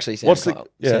 mine was actually Sam Collins.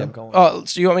 Sam Collins. Oh,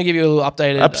 so you want me to give you a little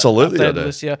updated... Absolutely, I updated do.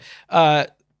 list here?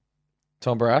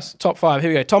 Tom Barras. Top 5.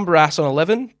 Here we go. Tom Barras on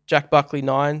 11. Jack Buckley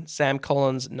 9. Sam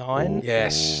Collins 9.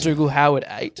 Yes. Dougal Howard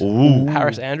 8. Ooh.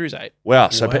 Harris Andrews 8. Wow,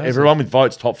 so everyone with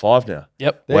votes top 5 now.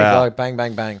 Yep. There you go. Bang,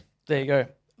 bang, bang. There you go.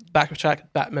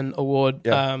 Backtrack Batman Award.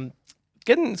 Yep.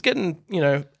 It's getting,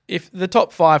 if the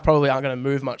top 5 probably aren't going to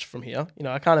move much from here.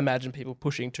 I can't imagine people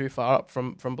pushing too far up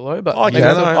from below. But I can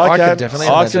definitely.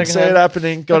 I can see it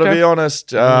happening. Got to be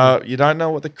honest. You don't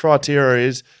know what the criteria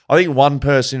is. I think one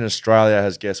person in Australia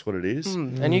has guessed what it is.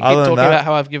 And you keep talking about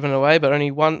how I've given it away, but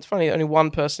only one. It's funny. Only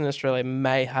one person in Australia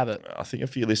may have it. I think a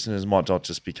few listeners might not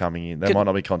just be coming in. They might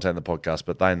not be contacting the podcast,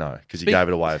 but they know because you gave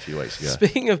it away a few weeks ago.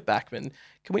 Speaking of Backman,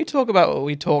 can we talk about what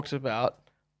we talked about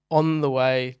on the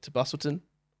way to Bustleton?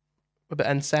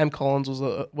 And Sam Collins was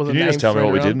a Can name. you just tell me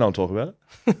what we around. did and I'll talk about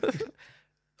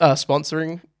it?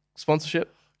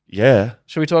 Sponsorship. Yeah.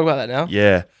 Should we talk about that now?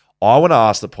 Yeah. I want to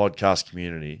ask the podcast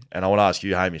community, and I want to ask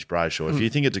you, Hamish Brayshaw, if you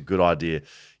think it's a good idea.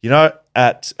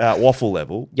 At Waffle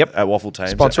level, at Waffle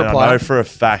teams, sponsor and a player. I know for a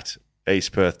fact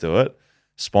East Perth do it,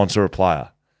 sponsor a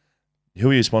player. Who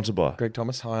are you sponsored by? Greg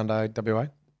Thomas, Hyundai WA.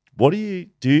 What do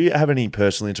you have any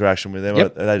personal interaction with them?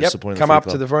 Yep. Are they just supporting Come the up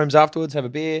club? to the rooms afterwards, have a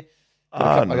beer.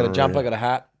 I got a jumper, I got a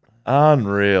hat.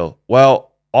 Unreal.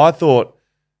 Well, I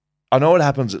know it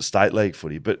happens at state league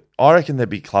footy, but I reckon there'd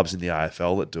be clubs in the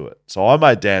AFL that do it. So I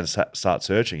made Dan start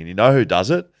searching, and you know who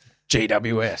does it?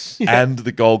 GWS. And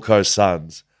the Gold Coast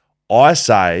Suns. I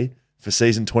say for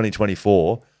season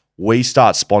 2024, we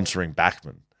start sponsoring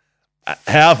Backman.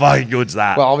 How fucking good's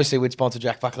that? Well, obviously we'd sponsor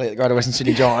Jack Buckley at the Greater Western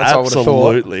Sydney Giants.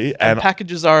 Absolutely. And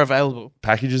packages are available.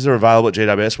 Packages are available at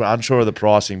GWS. We're unsure of the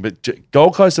pricing, but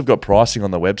Gold Coast have got pricing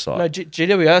on their website. No,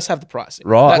 GWS have the pricing.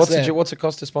 Right. What's it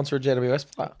cost to sponsor a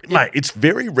GWS player? Mate, it's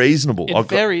very reasonable. It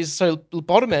varies. So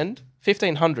bottom end,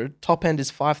 1,500. Top end is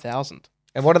 5,000.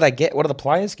 And what do they get? What do the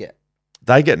players get?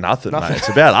 They get nothing, mate. It's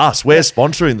about us. We're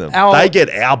sponsoring them. They get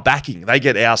our backing. They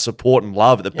get our support and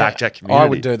love at the Backchat community. I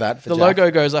would do that for the Jack.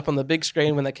 logo goes up on the big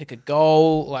screen when they kick a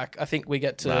goal. Like, I think we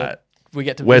get to...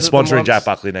 We're We're sponsoring Jack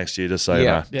Buckley next year, just so you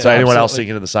know. Yeah, So anyone else absolutely.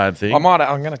 thinking of the same thing? I'm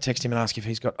going to text him and ask if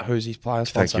who's his player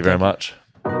sponsor. Thank you very much.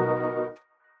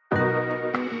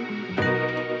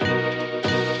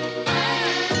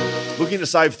 Looking to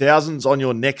save thousands on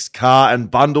your next car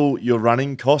and bundle your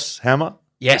running costs, Hammer?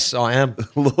 Yes, I am.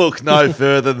 Look no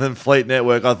further than Fleet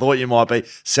Network. I thought you might be.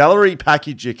 Salary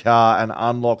package your car and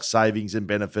unlock savings and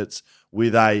benefits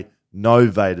with a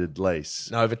novated lease.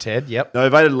 Novated, yep.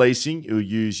 Novated leasing, you'll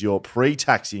use your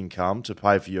pre-tax income to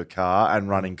pay for your car and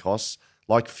running costs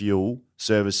like fuel,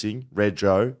 servicing,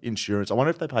 rego, insurance. I wonder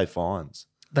if they pay fines.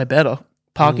 They better.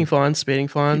 Parking fines, speeding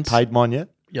fines. You paid mine yet?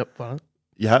 Yep, fine.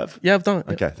 You have? Yeah, I've done it.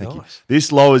 Okay, thank you.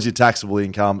 This lowers your taxable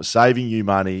income, saving you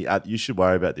money. You should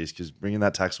worry about this because bringing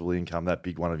that taxable income, that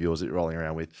big one of yours that you're rolling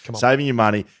around with, saving you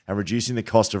money and reducing the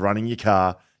cost of running your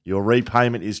car. Your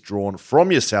repayment is drawn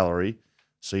from your salary,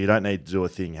 so you don't need to do a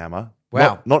thing, Hammer.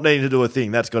 Wow. Not needing to do a thing,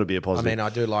 that's got to be a positive. I mean,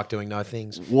 I do like doing no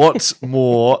things. What's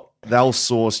more, they'll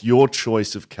source your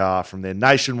choice of car from their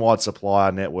nationwide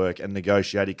supplier network and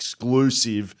negotiate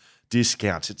exclusive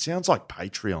discounts. It sounds like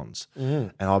Patreons,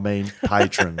 and I mean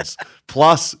patrons.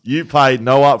 Plus, you pay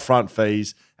no upfront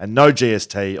fees and no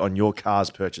GST on your car's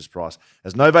purchase price.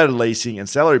 As novated leasing and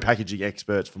salary packaging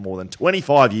experts for more than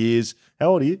 25 years.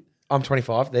 How old are you? I'm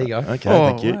 25. There you go. Okay,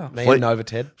 thank you. Wow. Me and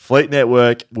Novated. Fleet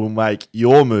Network will make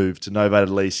your move to novated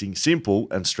leasing simple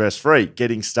and stress-free.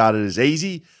 Getting started is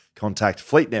easy. Contact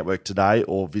Fleet Network today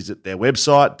or visit their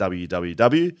website,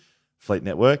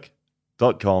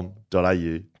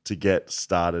 www.fleetnetwork.com.au to get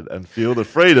started and feel the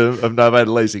freedom of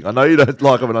novated leasing. I know you don't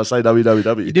like it when I say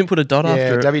www. You didn't put a dot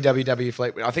after it. www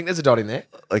Fleet. I think there's a dot in there.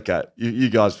 Okay, you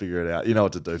guys figure it out. You know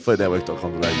what to do.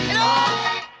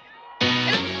 Fleetnetwork.com.au.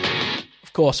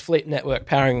 Of course, Fleet Network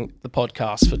powering the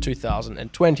podcast for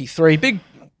 2023. Big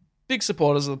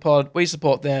supporters of the pod. We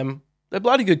support them. They're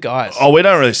bloody good guys. Oh, we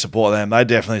don't really support them. They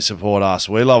definitely support us.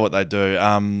 We love what they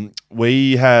do.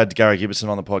 We had Gary Gibson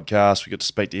on the podcast. We got to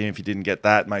speak to him. If you didn't get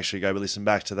that, make sure you go listen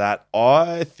back to that.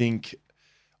 I think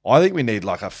we need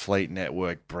like a Fleet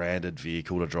Network branded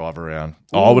vehicle to drive around.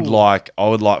 I would like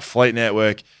Fleet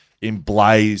Network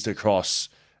emblazed across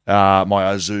my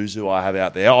Isuzu I have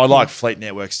out there. I like Fleet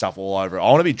Network stuff all over it. I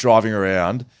want to be driving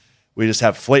around. We just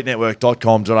have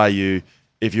fleetnetwork.com.au.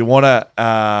 If you want to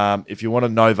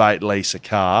novate lease a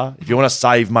car, if you want to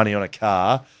save money on a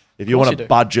car, if you want to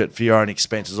budget for your own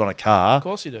expenses on a car, of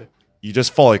course you do. You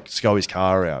just follow Scully's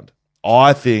car around.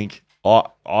 I think I'm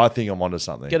onto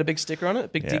something. Get a big sticker on it, a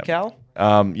big decal.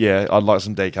 Yeah, I'd like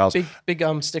some decals. Big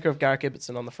sticker of Gareth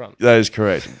Ibbotson on the front. That is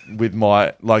correct. With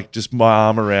my just my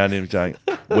arm around him, going,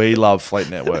 "We love Fleet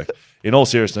Network." In all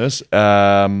seriousness,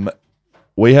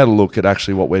 we had a look at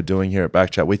actually what we're doing here at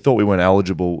Backchat. We thought we weren't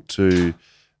eligible to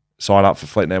sign up for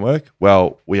Fleet Network.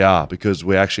 Well, we are because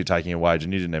we're actually taking a wage,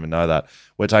 and you didn't even know that.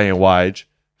 We're taking a wage,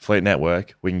 Fleet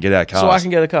Network. We can get our cars. So I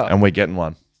can get a car. And we're getting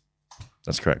one.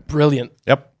 That's correct. Brilliant.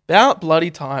 Yep. About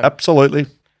bloody time. Absolutely.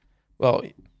 Well,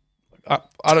 I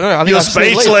don't know. I think You're I just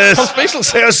need to leave. speechless. I'm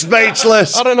speechless. You're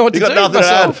speechless. I don't know what to do You got with nothing to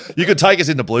myself. add. You could take us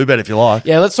into Bluebet if you like.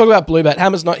 Yeah, let's talk about Bluebet.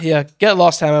 Hammer's not here. Get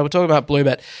lost, Hammer. We're talking about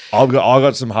Bluebet. I've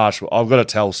got some harsh. I've got a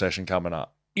tell session coming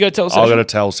up. You got a tell session? I've got a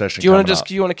tell session. Do you want coming to up.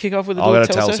 do you want to kick off with a I've little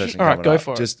got a tell session? All right, coming go up.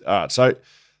 for it. All right. So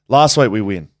last week we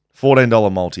win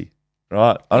 $14 multi.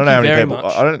 Right. I don't know how many people.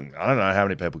 I don't know how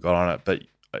many people got on it, but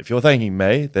if you're thanking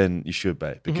me, then you should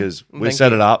be because we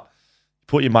set it up,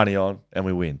 put your money on, and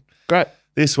we win. Great.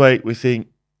 This week we think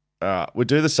we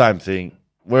do the same thing.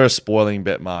 We're a spoiling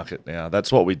bet market now. That's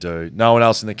what we do. No one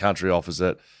else in the country offers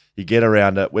it. You get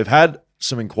around it. We've had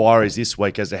some inquiries this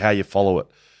week as to how you follow it.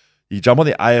 You jump on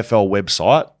the AFL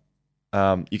website.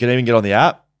 You can even get on the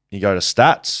app. You go to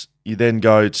stats. You then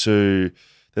go to,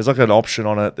 there's like an option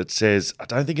on it that says, I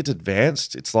don't think it's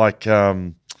advanced. It's like,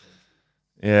 you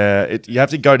have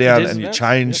to go down and you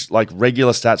change like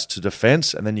regular stats to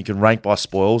defense, and then you can rank by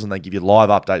spoils, and they give you live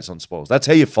updates on spoils. That's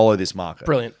how you follow this market.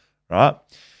 Brilliant. Right?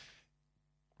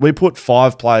 We put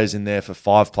 5 players in there for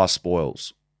 5+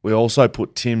 spoils. We also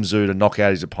put Tim Zoo to knock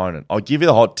out his opponent. I'll give you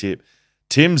the hot tip.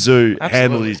 Tim Zoo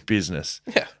handled his business.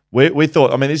 Yeah. We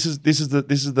thought, I mean, this is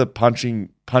the punching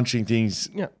things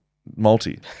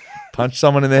multi. Punch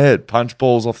someone in the head, punch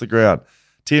balls off the ground.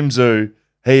 Tim Zoo,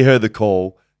 he heard the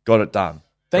call, got it done.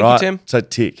 Thank you, Tim. So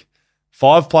tick.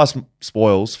 5+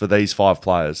 spoils for these 5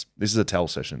 players. This is a tell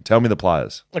session. Tell me the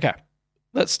players. Okay.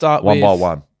 Let's start one by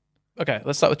one. Okay,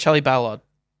 let's start with Charlie Ballard.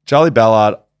 Charlie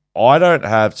Ballard, I don't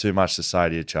have too much to say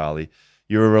to you, Charlie.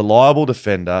 You're a reliable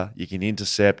defender. You can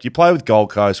intercept. You play with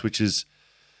Gold Coast, which is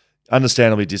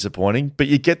understandably disappointing, but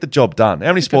you get the job done.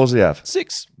 How many spoils do you have?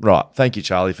 6. Right. Thank you,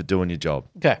 Charlie, for doing your job.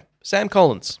 Okay. Sam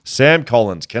Collins. Sam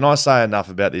Collins. Can I say enough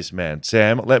about this man?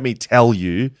 Sam, let me tell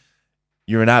you,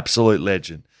 you're an absolute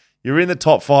legend. You're in the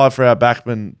top 5 for our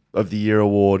Backman of the Year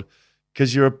award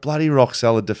because you're a bloody rock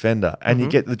solid defender and you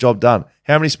get the job done.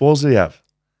 How many spoils do you have?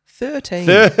 13.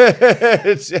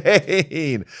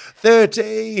 13.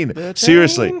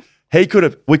 Seriously. We could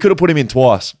have put him in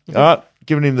twice. All right.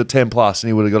 Given him the 10 plus and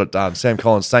he would have got it done. Sam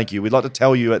Collins, thank you. We'd like to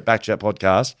tell you at Backchat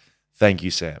Podcast, thank you,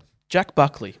 Sam. Jack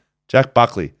Buckley. Jack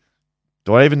Buckley.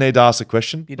 Do I even need to ask a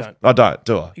question? You don't. I don't,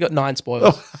 do I? You got 9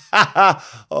 spoils.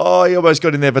 Oh, you almost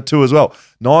got in there for 2 as well.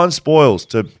 9 spoils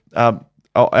to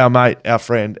our mate, our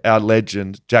friend, our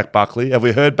legend, Jack Buckley. Have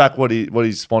we heard back what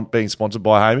he's being sponsored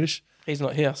by, Hamish? He's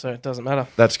not here, so it doesn't matter.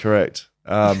 That's correct.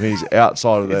 He's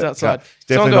outside of that. He's outside. He's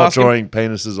definitely not drawing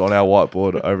penises on our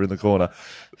whiteboard over in the corner.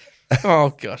 Oh,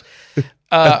 God.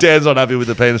 Dan's not happy with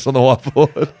the penis on the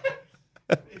whiteboard.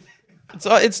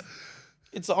 It's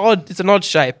odd. It's an odd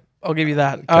shape. I'll give you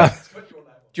that. Okay. Do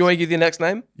you want to give your next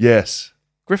name? Yes.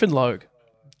 Griffin Logue.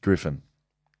 Griffin.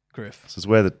 Griff. This is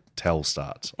where the tell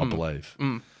starts, I believe.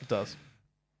 It does.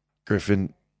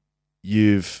 Griffin,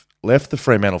 you've left the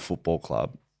Fremantle Football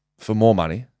Club for more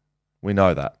money. We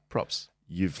know that. Props.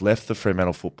 You've left the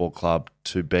Fremantle Football Club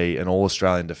to be an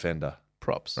All-Australian defender.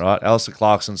 Props. Right? Alistair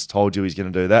Clarkson's told you he's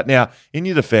going to do that. Now, in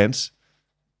your defence,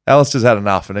 Alistair's had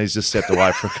enough and he's just stepped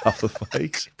away for a couple of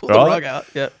weeks. Pull the rug out,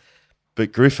 yeah.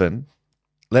 But Griffin,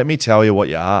 let me tell you what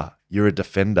you are. You're a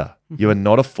defender. You are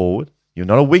not a forward. You're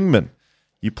not a wingman.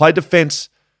 You play defence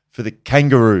for the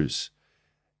Kangaroos.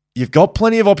 You've got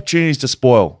plenty of opportunities to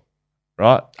spoil,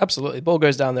 right? Absolutely. Ball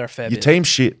goes down there a fair Your bit. team's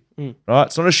shit, right?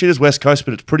 It's not as shit as West Coast,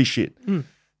 but it's pretty shit.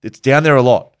 It's down there a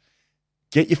lot.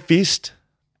 Get your fist,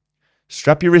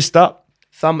 strap your wrist up.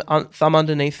 Thumb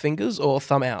underneath fingers or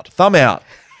thumb out? Thumb out.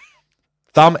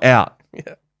 Thumb out.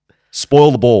 Yeah.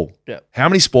 Spoil the ball. Yeah. How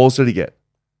many spoils did he get?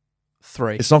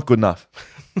 3. It's not good enough.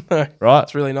 No, right?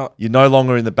 it's really not. You're no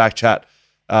longer in the back chat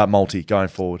multi going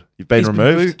forward. You've been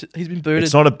removed. He's been booted.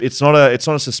 It's not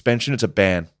a suspension, it's a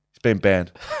ban. He's been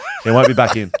banned. He won't be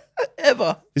back in.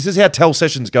 Ever. This is how tell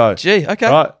sessions go. Gee, okay.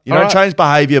 Right? You All don't change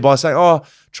behaviour by saying, "Oh,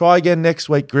 try again next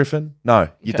week, Griffin." No,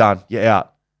 you're done. You're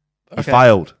out. You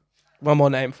failed. One more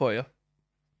name for you.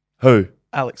 Who?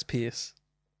 Alex Pearce.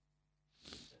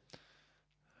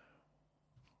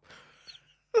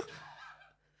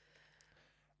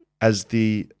 As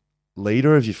the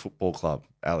leader of your football club,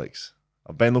 Alex,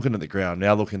 I've been looking at the ground,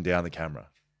 now looking down the camera.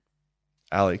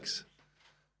 Alex,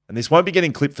 and this won't be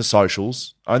getting clipped for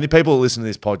socials. Only people that listen to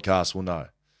this podcast will know.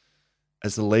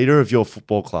 As the leader of your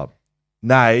football club,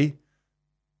 nay,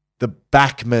 the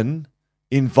backman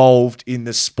involved in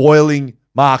the spoiling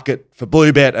market for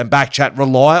Bluebet and Backchat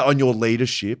rely on your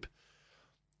leadership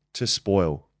to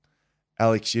spoil.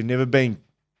 Alex, you've never been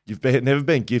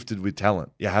gifted with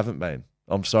talent. You haven't been.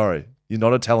 I'm sorry. You're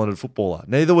not a talented footballer.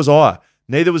 Neither was I.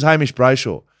 Neither was Hamish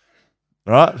Brayshaw.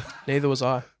 Right? Neither was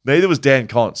I. Neither was Dan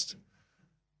Const.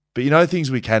 But you know things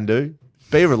we can do?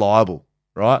 Be reliable,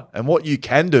 right? And what you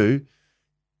can do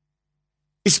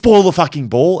is spoil the fucking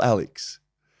ball, Alex.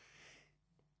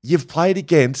 You've played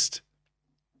against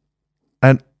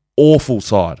an awful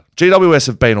side. GWS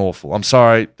have been awful. I'm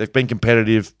sorry. They've been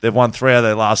competitive. They've won 3 out of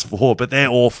their last 4, but they're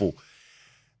awful.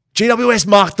 GWS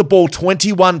marked the ball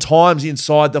 21 times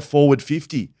inside the forward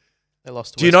 50. They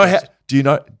lost to Do you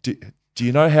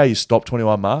know how you stop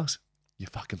 21 marks? You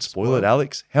fucking spoil it,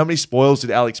 Alex. How many spoils did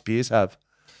Alex Pearce have?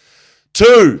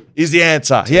 2 is the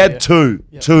answer. He had 2.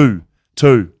 Yep. 2.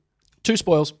 2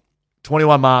 spoils.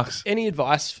 21 marks. Any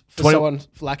advice for someone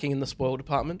lacking in the spoil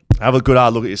department? Have a good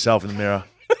hard look at yourself in the mirror.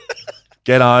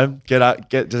 Get home.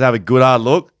 Just have a good hard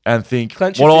look and think,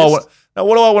 what do I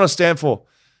want to stand for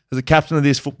as a captain of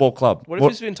this football club? What if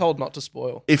he's been told not to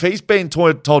spoil? If he's been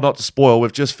told not to spoil,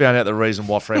 we've just found out the reason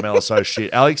why Fremantle are so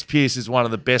shit. Alex Pearce is one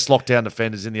of the best lockdown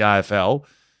defenders in the AFL.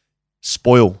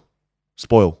 Spoil.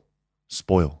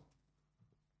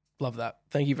 Love that.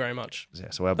 Thank you very much.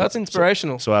 Yeah, so that's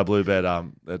inspirational. So our blue bet,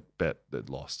 that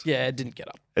lost. Yeah, it didn't get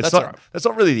up. That's all right. That's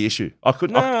not really the issue.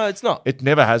 No, it's not. It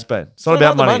never has been. It's not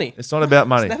about money. It's not about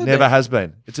money. Never has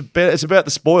been. It's about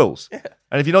the spoils. Yeah.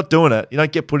 And if you're not doing it, you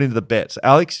don't get put into the bets.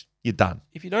 Alex, you're done.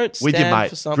 If you don't with stand your mate,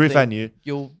 for something, Griff and you,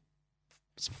 you'll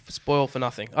spoil for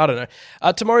nothing. I don't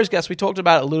know. Tomorrow's guest, we talked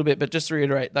about it a little bit, but just to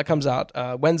reiterate, that comes out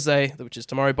Wednesday, which is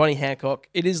tomorrow. Bonnie Hancock.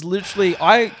 It is literally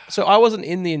I wasn't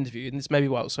in the interview, and this may be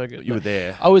why it was so good. You were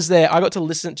there. I was there. I got to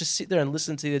listen, just sit there and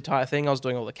listen to the entire thing. I was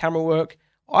doing all the camera work.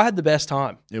 I had the best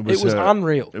time. It was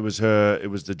unreal. It was her. It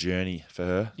was the journey for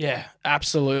her. Yeah,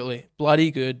 absolutely.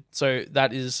 Bloody good. So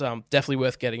that is definitely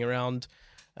worth getting around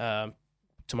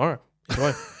tomorrow.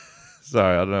 Enjoy.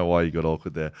 Sorry, I don't know why you got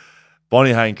awkward there.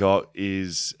 Bonnie Hancock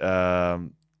is,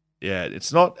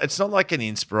 it's not like an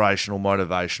inspirational,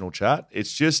 motivational chat.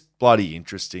 It's just bloody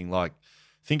interesting. Like,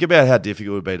 think about how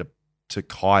difficult it would be to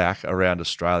kayak around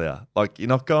Australia. Like, you're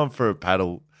not going for a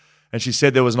paddle. And she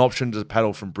said there was an option to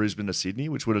paddle from Brisbane to Sydney,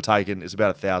 which would have taken, it's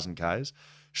about 1,000 Ks.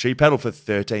 She paddled for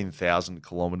 13,000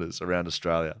 kilometres around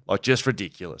Australia. Like, just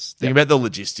ridiculous. Think about the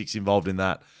logistics involved in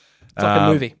that. It's like a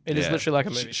movie. It is literally like a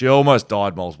movie. She almost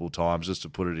died multiple times, just to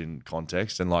put it in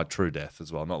context, and like true death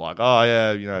as well. Not like, oh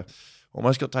yeah,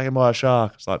 almost got taken by a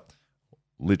shark. It's like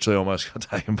literally almost got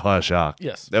taken by a shark.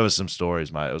 Yes. There was some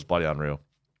stories, mate. It was bloody unreal.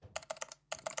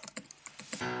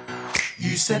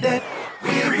 You said it, we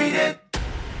read it.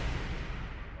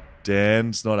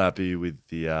 Dan's not happy with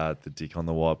the dick on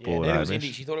the whiteboard. Yeah, it was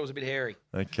Indy. She thought it was a bit hairy.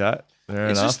 Okay, fair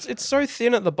enough. It's so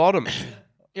thin at the bottom.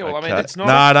 Yeah, well, I mean, it's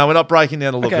not. No, we're not breaking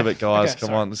down the look of it, guys.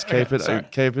 Come on, let's keep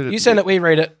it. Keep it. You send it, we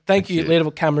read it. Thank you,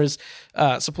 Leadable Cameras,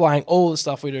 supplying all the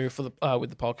stuff we do for the with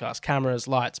the podcast: cameras,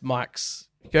 lights, mics.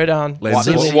 Go down.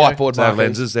 Lenses, whiteboard markers.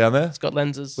 Lenses down there. It's got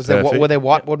lenses. Were there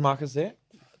whiteboard markers there?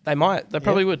 They might. They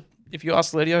probably would. If you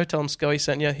ask Lydio, tell him Scully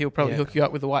sent you. He'll probably hook you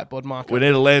up with a whiteboard marker. We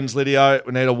need a lens, Lydio.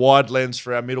 We need a wide lens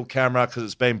for our middle camera because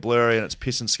it's been blurry and it's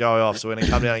pissing Scully off. So we're going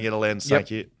to come down and get a lens.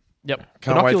 Thank you. Yep.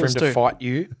 Can't wait for him to fight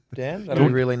you, Dan. That'll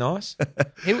be really nice.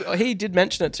 He did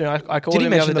mention it too. I called Did he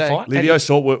him mention the other the day. fight?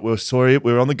 Lydio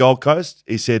we were on the Gold Coast.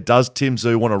 He said, does Tim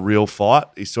Zoo want a real fight?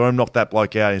 He saw him knock that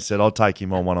bloke out and he said, I'll take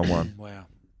him on one-on-one. Wow.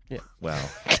 Yeah. Wow.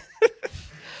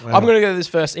 I'm going to go to this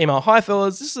first email. Hi,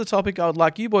 fellas. This is a topic I would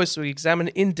like you boys to examine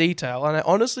in detail, and I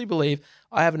honestly believe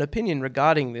I have an opinion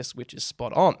regarding this, which is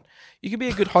spot on. You can be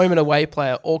a good home and away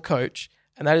player or coach,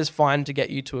 and that is fine to get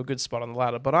you to a good spot on the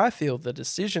ladder, but I feel the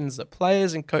decisions that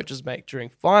players and coaches make during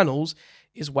finals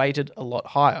is weighted a lot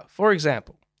higher. For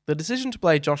example, the decision to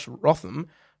play Josh Rotham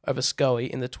over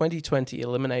Scully in the 2020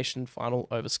 elimination final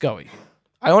over Scully.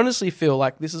 I honestly feel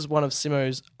like this is one of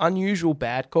Simo's unusual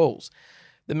bad calls.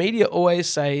 The media always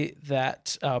say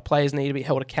that players need to be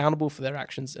held accountable for their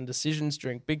actions and decisions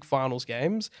during big finals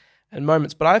games and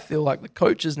moments, but I feel like the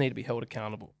coaches need to be held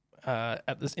accountable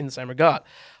in the same regard.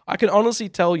 I can honestly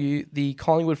tell you the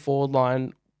Collingwood forward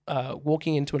line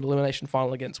walking into an elimination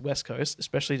final against West Coast,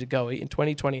 especially to Goey in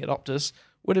 2020 at Optus,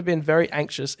 would have been very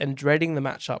anxious and dreading the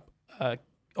matchup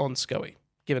on Scully,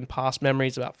 given past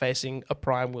memories about facing a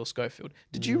prime Will Schofield.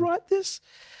 Did you write this?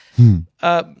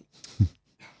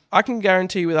 I can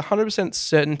guarantee with 100%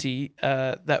 certainty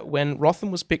that when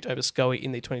Rotham was picked over Scully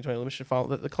in the 2020 elimination final,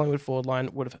 that the Collingwood forward line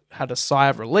would have had a sigh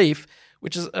of relief,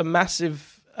 which is a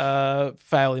massive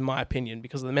fail in my opinion,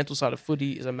 because the mental side of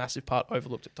footy is a massive part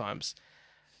overlooked at times.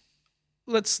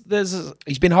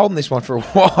 He's been holding this one for a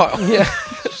while. Yeah,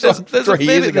 there's a 3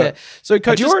 years ago. there. So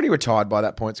Had you already retired by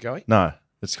that point, Scully? No,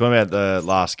 it's talking about the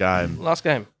last game. Last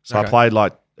game. So I played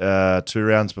like 2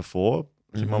 rounds before.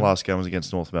 I think my last game was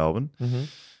against North Melbourne.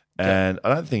 And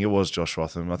I don't think it was Josh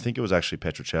Rotham. I think it was actually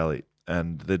Petruccelli.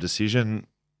 And the decision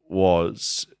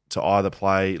was to either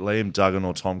play Liam Duggan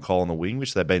or Tom Cole on the wing,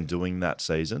 which they've been doing that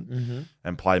season,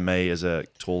 and play me as a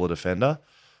taller defender,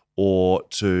 or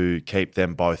to keep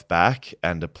them both back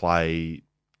and to play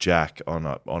Jack on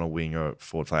a wing or a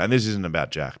forward flank. And this isn't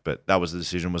about Jack, but that was the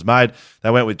decision was made.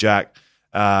 They went with Jack.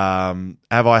 Have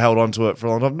I held on to it for a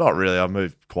long time? Not really. I've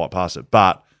moved quite past it.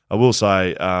 But I will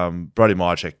say Brody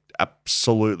Myercheck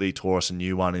absolutely tore us a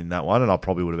new one in that one, and I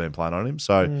probably would have been playing on him.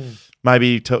 So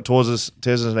maybe tears us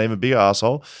an even bigger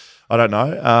arsehole. I don't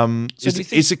know.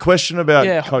 It's a question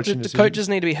about coaching. The coaches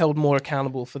need to be held more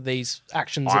accountable for these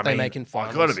actions that they make in finals.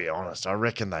 I've got to be honest. I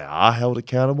reckon they are held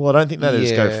accountable. I don't think they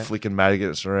just go flicking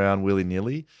maggots around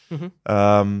willy-nilly.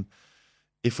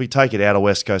 If we take it out of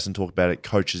West Coast and talk about it,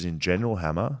 coaches in general,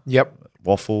 Hammer. Yep.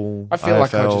 Waffle, I feel AFL.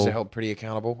 like coaches are held pretty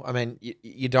accountable. I mean,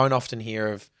 you don't often hear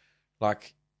of,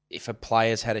 like, if a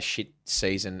player's had a shit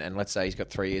season and let's say he's got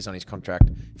 3 years on his contract,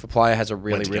 if a player has a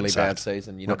really, really bad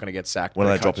season, you're not going to get sacked. When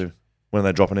are they dropping him? When are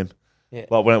they dropping him? Yeah.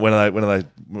 Well, when are they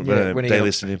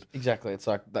delisting him? Exactly. It's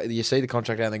like you see the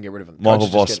contract out and then get rid of him. Michael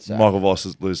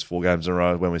Voss lose 4 games in a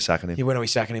row when we're sacking him. Yeah, when are we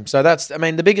sacking him? So that's, I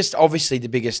mean, the biggest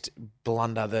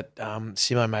blunder that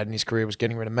Simo made in his career was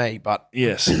getting rid of me. But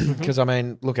yes, because I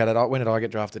mean, look at it. When did I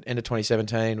get drafted? End of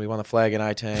 2017. We won the flag in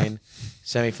 18,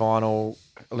 semi-final,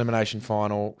 elimination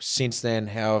final. Since then,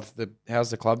 how's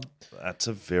the club? That's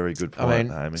a very good point. I mean,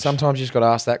 Hamish. sometimes you just got to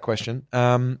ask that question.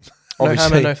 No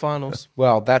hammer, no finals.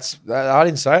 Well, I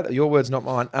didn't say it. Your words, not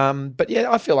mine. But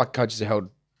yeah, I feel like coaches are held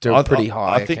to a pretty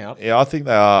high I think, account. Yeah, I think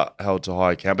they are held to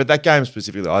high account. But that game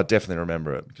specifically, I definitely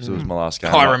remember it because it was my last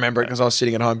game. I remember it because I was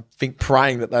sitting at home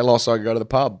praying that they lost so I could go to the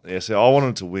pub. Yeah, so I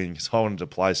wanted to win because I wanted to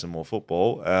play some more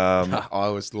football. I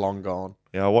was long gone.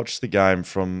 Yeah, I watched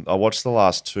the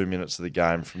last 2 minutes of the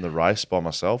game from the race by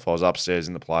myself. I was upstairs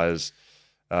in the players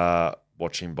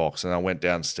watching box, and I went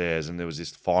downstairs, and there was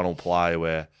this final play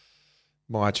where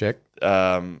my check.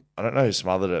 I don't know who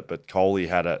smothered it, but Coley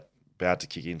had it about to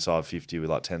kick inside 50 with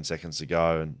like 10 seconds to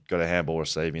go, and got a handball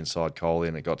receive inside Coley,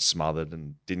 and it got smothered,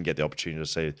 and didn't get the opportunity to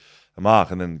see a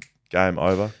mark, and then game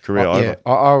over, career over. Yeah,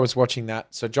 I was watching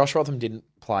that. So Josh Rotham didn't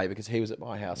play because he was at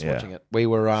my house watching it. We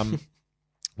were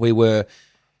we were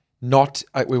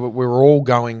all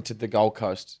going to the Gold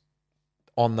Coast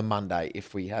on the Monday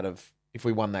if we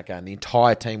won that game. The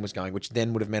entire team was going, which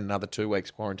then would have meant another 2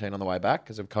 weeks quarantine on the way back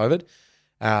because of COVID.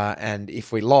 And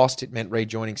if we lost, it meant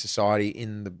rejoining society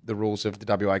in the rules of the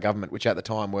WA government, which at the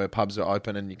time were pubs are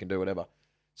open and you can do whatever.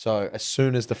 So as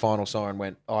soon as the final siren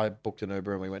went, I booked an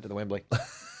Uber and we went to the Wembley.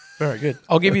 Very good.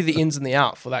 I'll give you the ins and the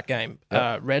out for that game.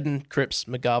 Yep. Redden, Cripps,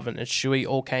 McGovern, and Shuey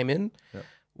all came in. Yep.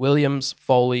 Williams,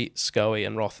 Foley, Scoey,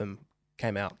 and Rotham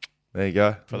came out. There you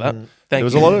go. For that. There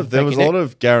was a lot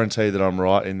of guarantee that I'm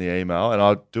right in the email, and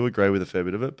I do agree with a fair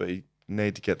bit of it, but you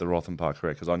need to get the Rotham part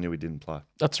correct because I knew he didn't play.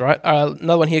 That's right.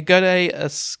 Another one here. G'day,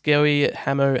 Scoey,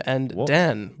 Hamo, and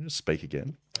Dan. Just speak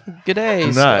again.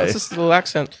 G'day. No. It's just a little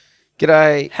accent.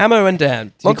 G'day. Hamo and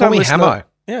Dan. You call me Hamo?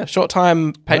 Yeah,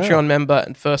 short-time Patreon member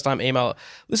and first-time emailer.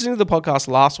 Listening to the podcast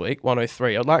last week,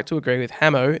 103, I'd like to agree with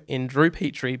Hamo in Drew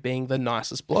Petrie being the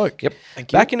nicest bloke. Yep,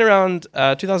 thank you. Back in around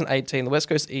 2018, the West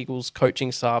Coast Eagles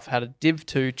coaching staff had a Div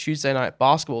 2 Tuesday night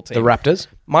basketball team. The Raptors.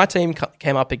 My team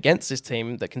came up against this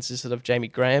team that consisted of Jamie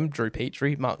Graham, Drew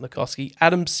Petrie, Mark Nikoski,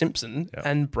 Adam Simpson,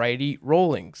 and Brady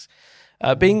Rawlings.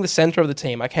 Being the centre of the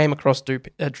team, I came across Drew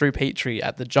Petrie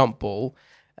at the jump ball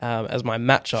as my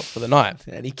matchup for the night.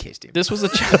 And he kissed him. This was a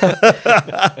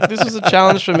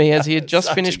challenge for me as he had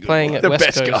just finished playing at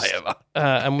West Coast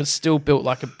and was still built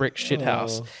like a brick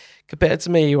shithouse. Compared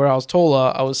to me, where I was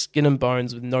taller, I was skin and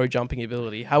bones with no jumping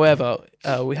ability. However,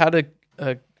 we had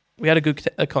a good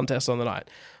contest on the night.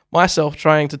 Myself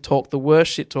trying to talk the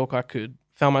worst shit talk I could.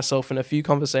 Found myself in a few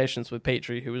conversations with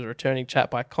Petrie, who was returning chat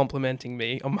by complimenting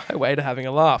me on my way to having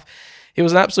a laugh. He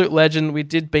was an absolute legend. We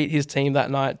did beat his team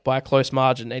that night by a close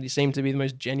margin, and he seemed to be the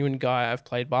most genuine guy I've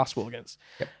played basketball against.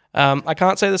 Yep. I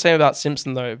can't say the same about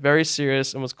Simpson, though. Very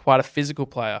serious and was quite a physical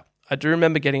player. I do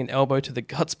remember getting an elbow to the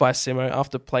guts by Simo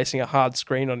after placing a hard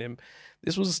screen on him.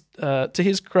 This was, to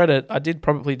his credit, I did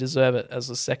probably deserve it as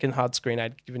the second hard screen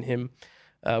I'd given him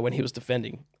when he was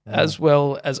defending. As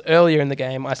well as earlier in the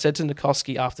game, I said to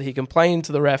Nikoski after he complained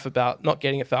to the ref about not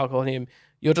getting a foul call on him,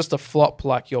 "You're just a flop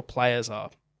like your players are."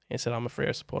 He said, "I'm a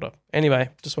Freo supporter." Anyway,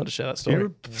 just wanted to share that story.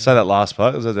 Can you say that last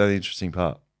part? Was that the interesting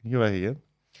part? Can you go back again?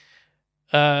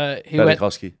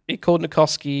 Nikoski. He called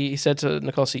Nikoski. He said to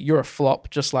Nikoski, "You're a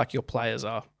flop just like your players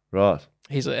are." Right.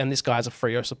 And this guy's a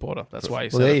Freo supporter. That's why he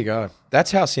said there you go.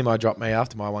 That's how Simo dropped me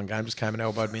after my one game. Just came and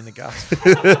elbowed me in the guts.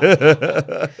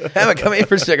 Hammer, come here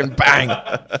for a second. Bang.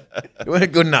 You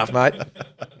weren't good enough, mate.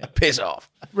 Piss off.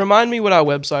 Remind me what our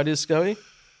website is, Scully.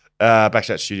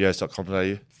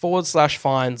 backchatstudios.com.au.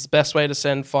 /fines. Best way to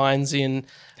send fines in.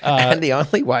 And the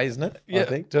only way, isn't it? Yeah. I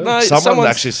think, too. No, someone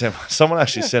actually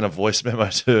sent a voice memo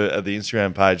to the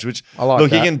Instagram page, which, you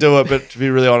can do it, but to be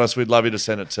really honest, we'd love you to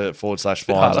send it to /fines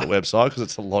at the website because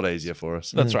it's a lot easier for us.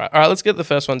 That's right. All right, let's get the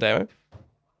first one, Damo.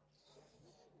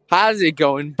 How's it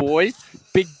going, boys?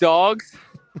 Big Dogs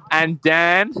and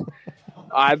Dan.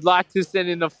 I'd like to send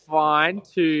in a fine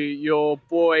to your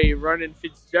boy Ronan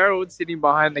Fitzgerald sitting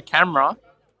behind the camera.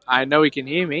 I know he can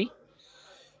hear me.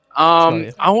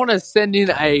 I want to send in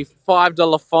a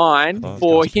 $5 fine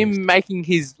for him making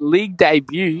his league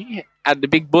debut at the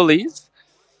Big Bullies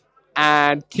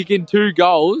and kicking 2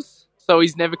 goals, so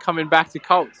he's never coming back to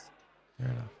Colts.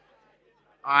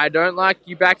 I don't like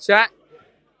you, Backchat.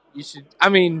 You should.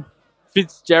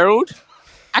 Fitzgerald.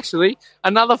 Actually,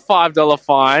 another $5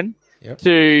 fine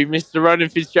to Mr. Ronan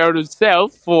Fitzgerald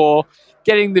himself for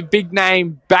getting the big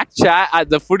name Backchat at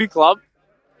the footy club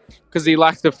because he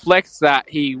likes to flex that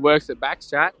he works at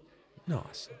Backchat.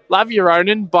 Nice. Love you,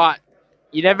 Ronan, but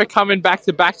you're never coming back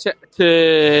to Backchat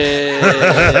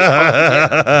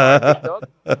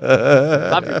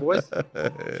Love you, boys.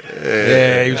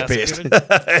 Yeah, he was pissed.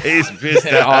 He's pissed.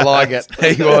 I like it.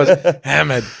 He was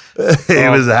hammered. He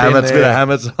was hammered. It's been a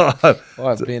hammered time.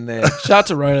 I've been there. Shout out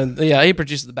to Ronan. Yeah, he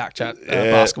produces the Backchat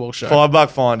basketball show. $5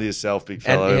 fine to yourself, big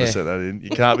fella. Whoever sent that in.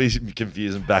 You can't be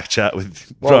confusing Backchat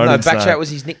with Ronan's Backchat name. was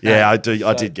his nickname. Yeah, I did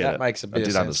get it. That makes a bit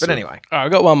of sense. Understand. But anyway. All right,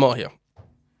 I've got one more here.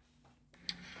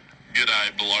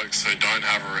 G'day, blokes who don't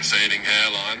have a receding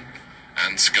hairline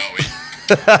and Scully.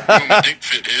 Wilma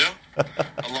Dickfit here.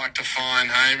 I'd like to fine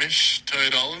Hamish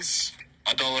 $2.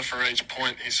 $1 for each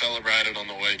point he celebrated on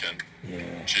the weekend.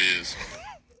 Yeah. Cheers.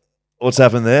 What's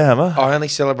happened there, Hammer? I only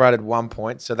celebrated 1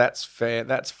 point, so that's fair.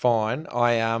 That's fine.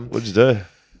 What'd you do?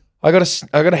 I got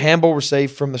a handball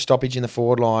received from the stoppage in the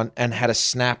forward line and had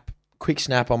a quick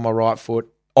snap on my right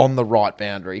foot on the right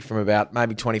boundary from about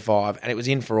maybe 25, and it was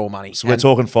in for all money. So we're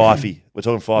talking Fifey. We're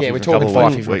talking Fifey. Yeah, we're talking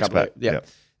Fifey for a weeks couple back. of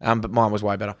yeah. But mine was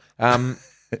way better.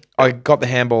 I got the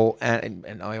handball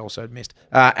and I also missed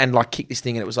and like kicked this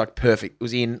thing and it was like perfect. It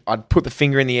was in. I'd put the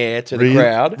finger in the air to the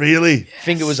crowd. Really? Yes.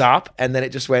 Finger was up and then it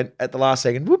just went at the last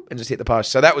second whoop and just hit the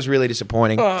post. So that was really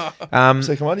disappointing.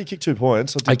 Second one, you kicked 2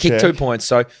 points. I kicked 2 points.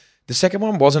 So the second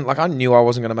one wasn't like I knew I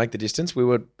wasn't going to make the distance.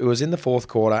 It was in the fourth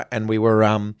quarter and we were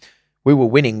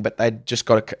winning, but they'd just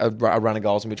got a run of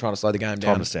goals and we were trying to slow the game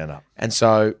down. Time to stand up. And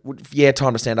so, yeah,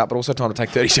 time to stand up, but also time to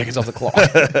take 30 seconds off the clock.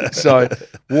 So,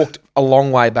 walked a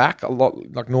long way back, a lot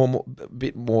like normal, a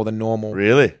bit more than normal.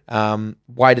 Really?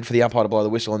 Waited for the umpire to blow the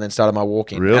whistle and then started my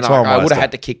walk in. Real and time I would waster. have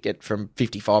had to kick it from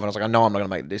 55, and I was like, I know I'm not going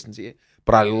to make the distance here.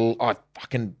 But I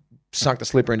fucking sunk the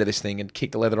slipper into this thing and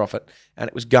kicked the leather off it, and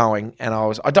it was going. And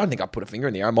I don't think I put a finger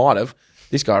in the air. I might have.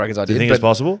 This guy reckons I did. Do you think it's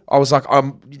possible? I was like,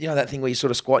 you know that thing where you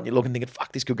sort of squat and you look and thinking,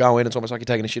 fuck, this could go in. It's almost like you're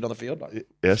taking a shit on the field. Like,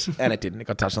 yes. And it didn't. It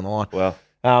got touched on the line. Wow.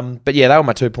 But yeah, they were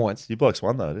my 2 points. You blokes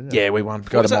won though, didn't you? Yeah, we won.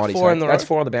 Go What to was that, Mighties. 4 in the That's row?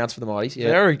 4 on the bounce for the Mighties. Yeah.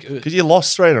 Very good. Because you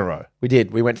lost 3 in a row. We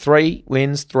did. We went 3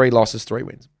 wins, 3 losses, 3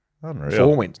 wins. Unreal.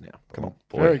 4 wins now. Come on.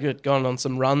 Boy. Very good. Going on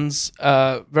some runs.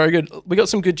 Very good. We got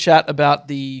some good chat about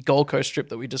the Gold Coast trip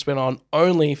that we just went on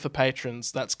only for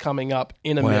patrons. That's coming up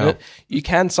in a minute. You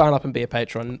can sign up and be a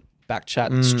patron.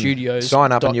 Backchat Studios.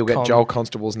 Sign up and you'll get Joel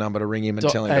Constable's number to ring him and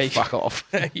tell him to fuck off.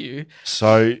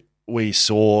 So we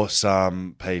saw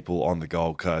some people on the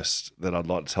Gold Coast that I'd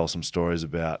like to tell some stories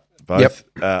about. Both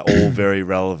all very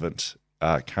relevant.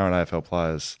 Current AFL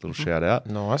players, little shout out.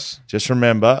 Nice. Just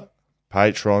remember,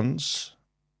 patrons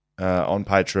on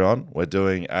Patreon, we're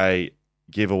doing a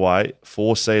giveaway,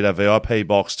 4-seater VIP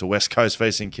box to West Coast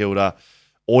v St Kilda.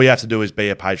 All you have to do is be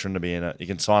a patron to be in it. You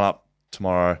can sign up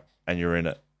tomorrow and you're in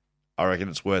it. I reckon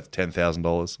it's worth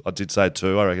 $10,000. I did say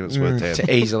 2. I reckon it's worth 10.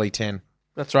 To easily 10.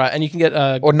 That's right. And you can get...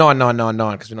 or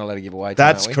 9,999 because we're not allowed to give away.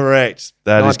 That's correct.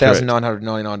 That is correct.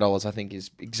 $9,999 I think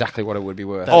is exactly what it would be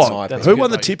worth. Who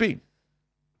won the tipping?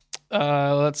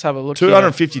 Let's have a look.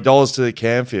 $250 to the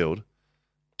Camfield.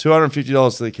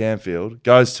 $250 to the Camfield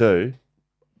goes to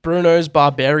Bruno's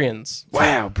Barbarians.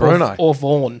 Wow, Bruno. Or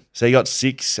Vaughan. So he got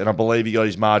 6, and I believe he got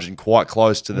his margin quite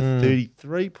close to the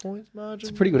 33 points margin. It's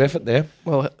a pretty good effort there.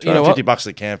 Well, you know what? $50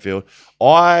 at Camfield.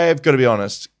 I've got to be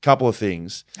honest, couple of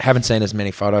things. Haven't seen as many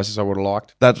photos as I would have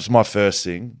liked. That was my first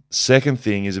thing. Second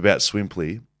thing is about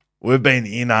Swimply. We've been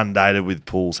inundated with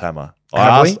pools, Hammer.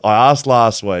 I asked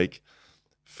last week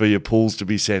for your pools to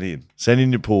be sent in. Send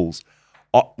in your pools.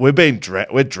 We're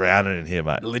drowning in here,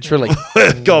 mate. Literally.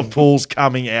 We've got pools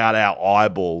coming out our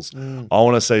eyeballs. I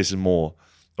want to see some more.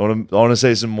 I want to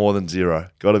see some more than 0.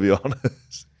 Got to be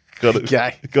honest. Got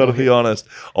to be honest.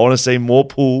 I want to see more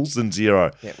pools than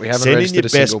 0. Yeah, we haven't Send in your registered a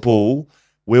best single pool.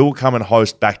 We will come and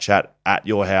host Backchat at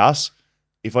your house.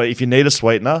 If you need a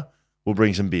sweetener, we'll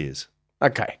bring some beers.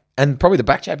 Okay. And probably the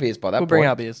Backchat beers by that point. We'll bring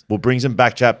our beers. We'll bring some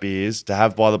Backchat beers to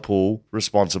have by the pool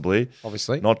responsibly.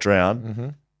 Obviously. Not drown. Mm-hmm.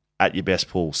 At your best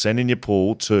pool. Send in your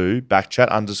pool to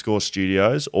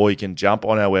backchat_studios, or you can jump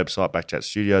on our website,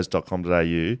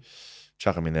 backchatstudios.com.au.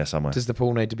 Chuck them in there somewhere. Does the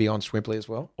pool need to be on Swimply as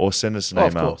well? Or send us an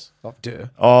Of email. course.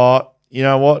 You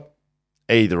know what?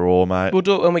 Either or, mate. We'll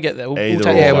do it when we get there. We'll take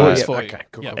Either or, the mate. for you. Okay,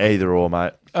 cool. Yeah. Either or,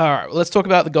 mate. All right, well, let's talk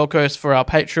about the Gold Coast for our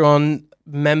Patreon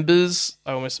members.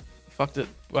 I almost fucked it.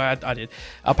 Well, I did.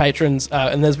 Our patrons,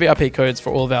 and there's VIP codes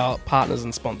for all of our partners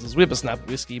and sponsors. Whippersnap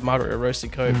Whiskey, Margaret Roasty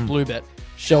Co., Bluebet,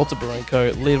 Shelter Brewing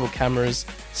Co., Leadville Cameras,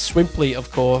 Swimply, of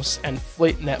course, and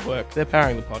Fleet Network. They're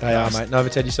powering the podcast. They are, mate.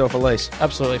 Novoted yourself a lease.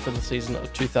 Absolutely, for the season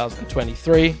of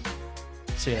 2023.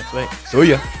 See you next week.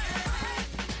 See ya.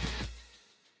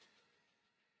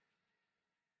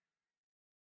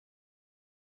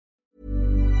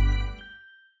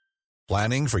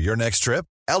 Planning for your next trip?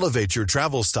 Elevate your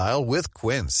travel style with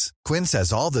Quince. Quince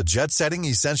has all the jet-setting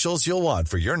essentials you'll want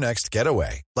for your next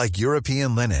getaway, like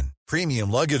European linen,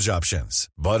 premium luggage options,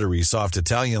 buttery soft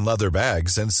Italian leather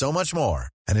bags, and so much more.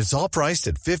 And it's all priced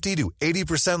at 50 to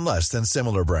 80% less than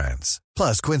similar brands.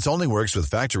 Plus, Quince only works with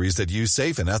factories that use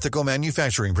safe and ethical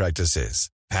manufacturing practices.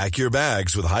 Pack your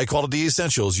bags with high-quality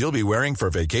essentials you'll be wearing for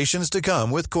vacations to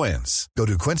come with Quince. Go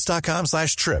to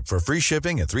quince.com/trip for free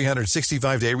shipping and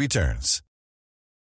 365-day returns.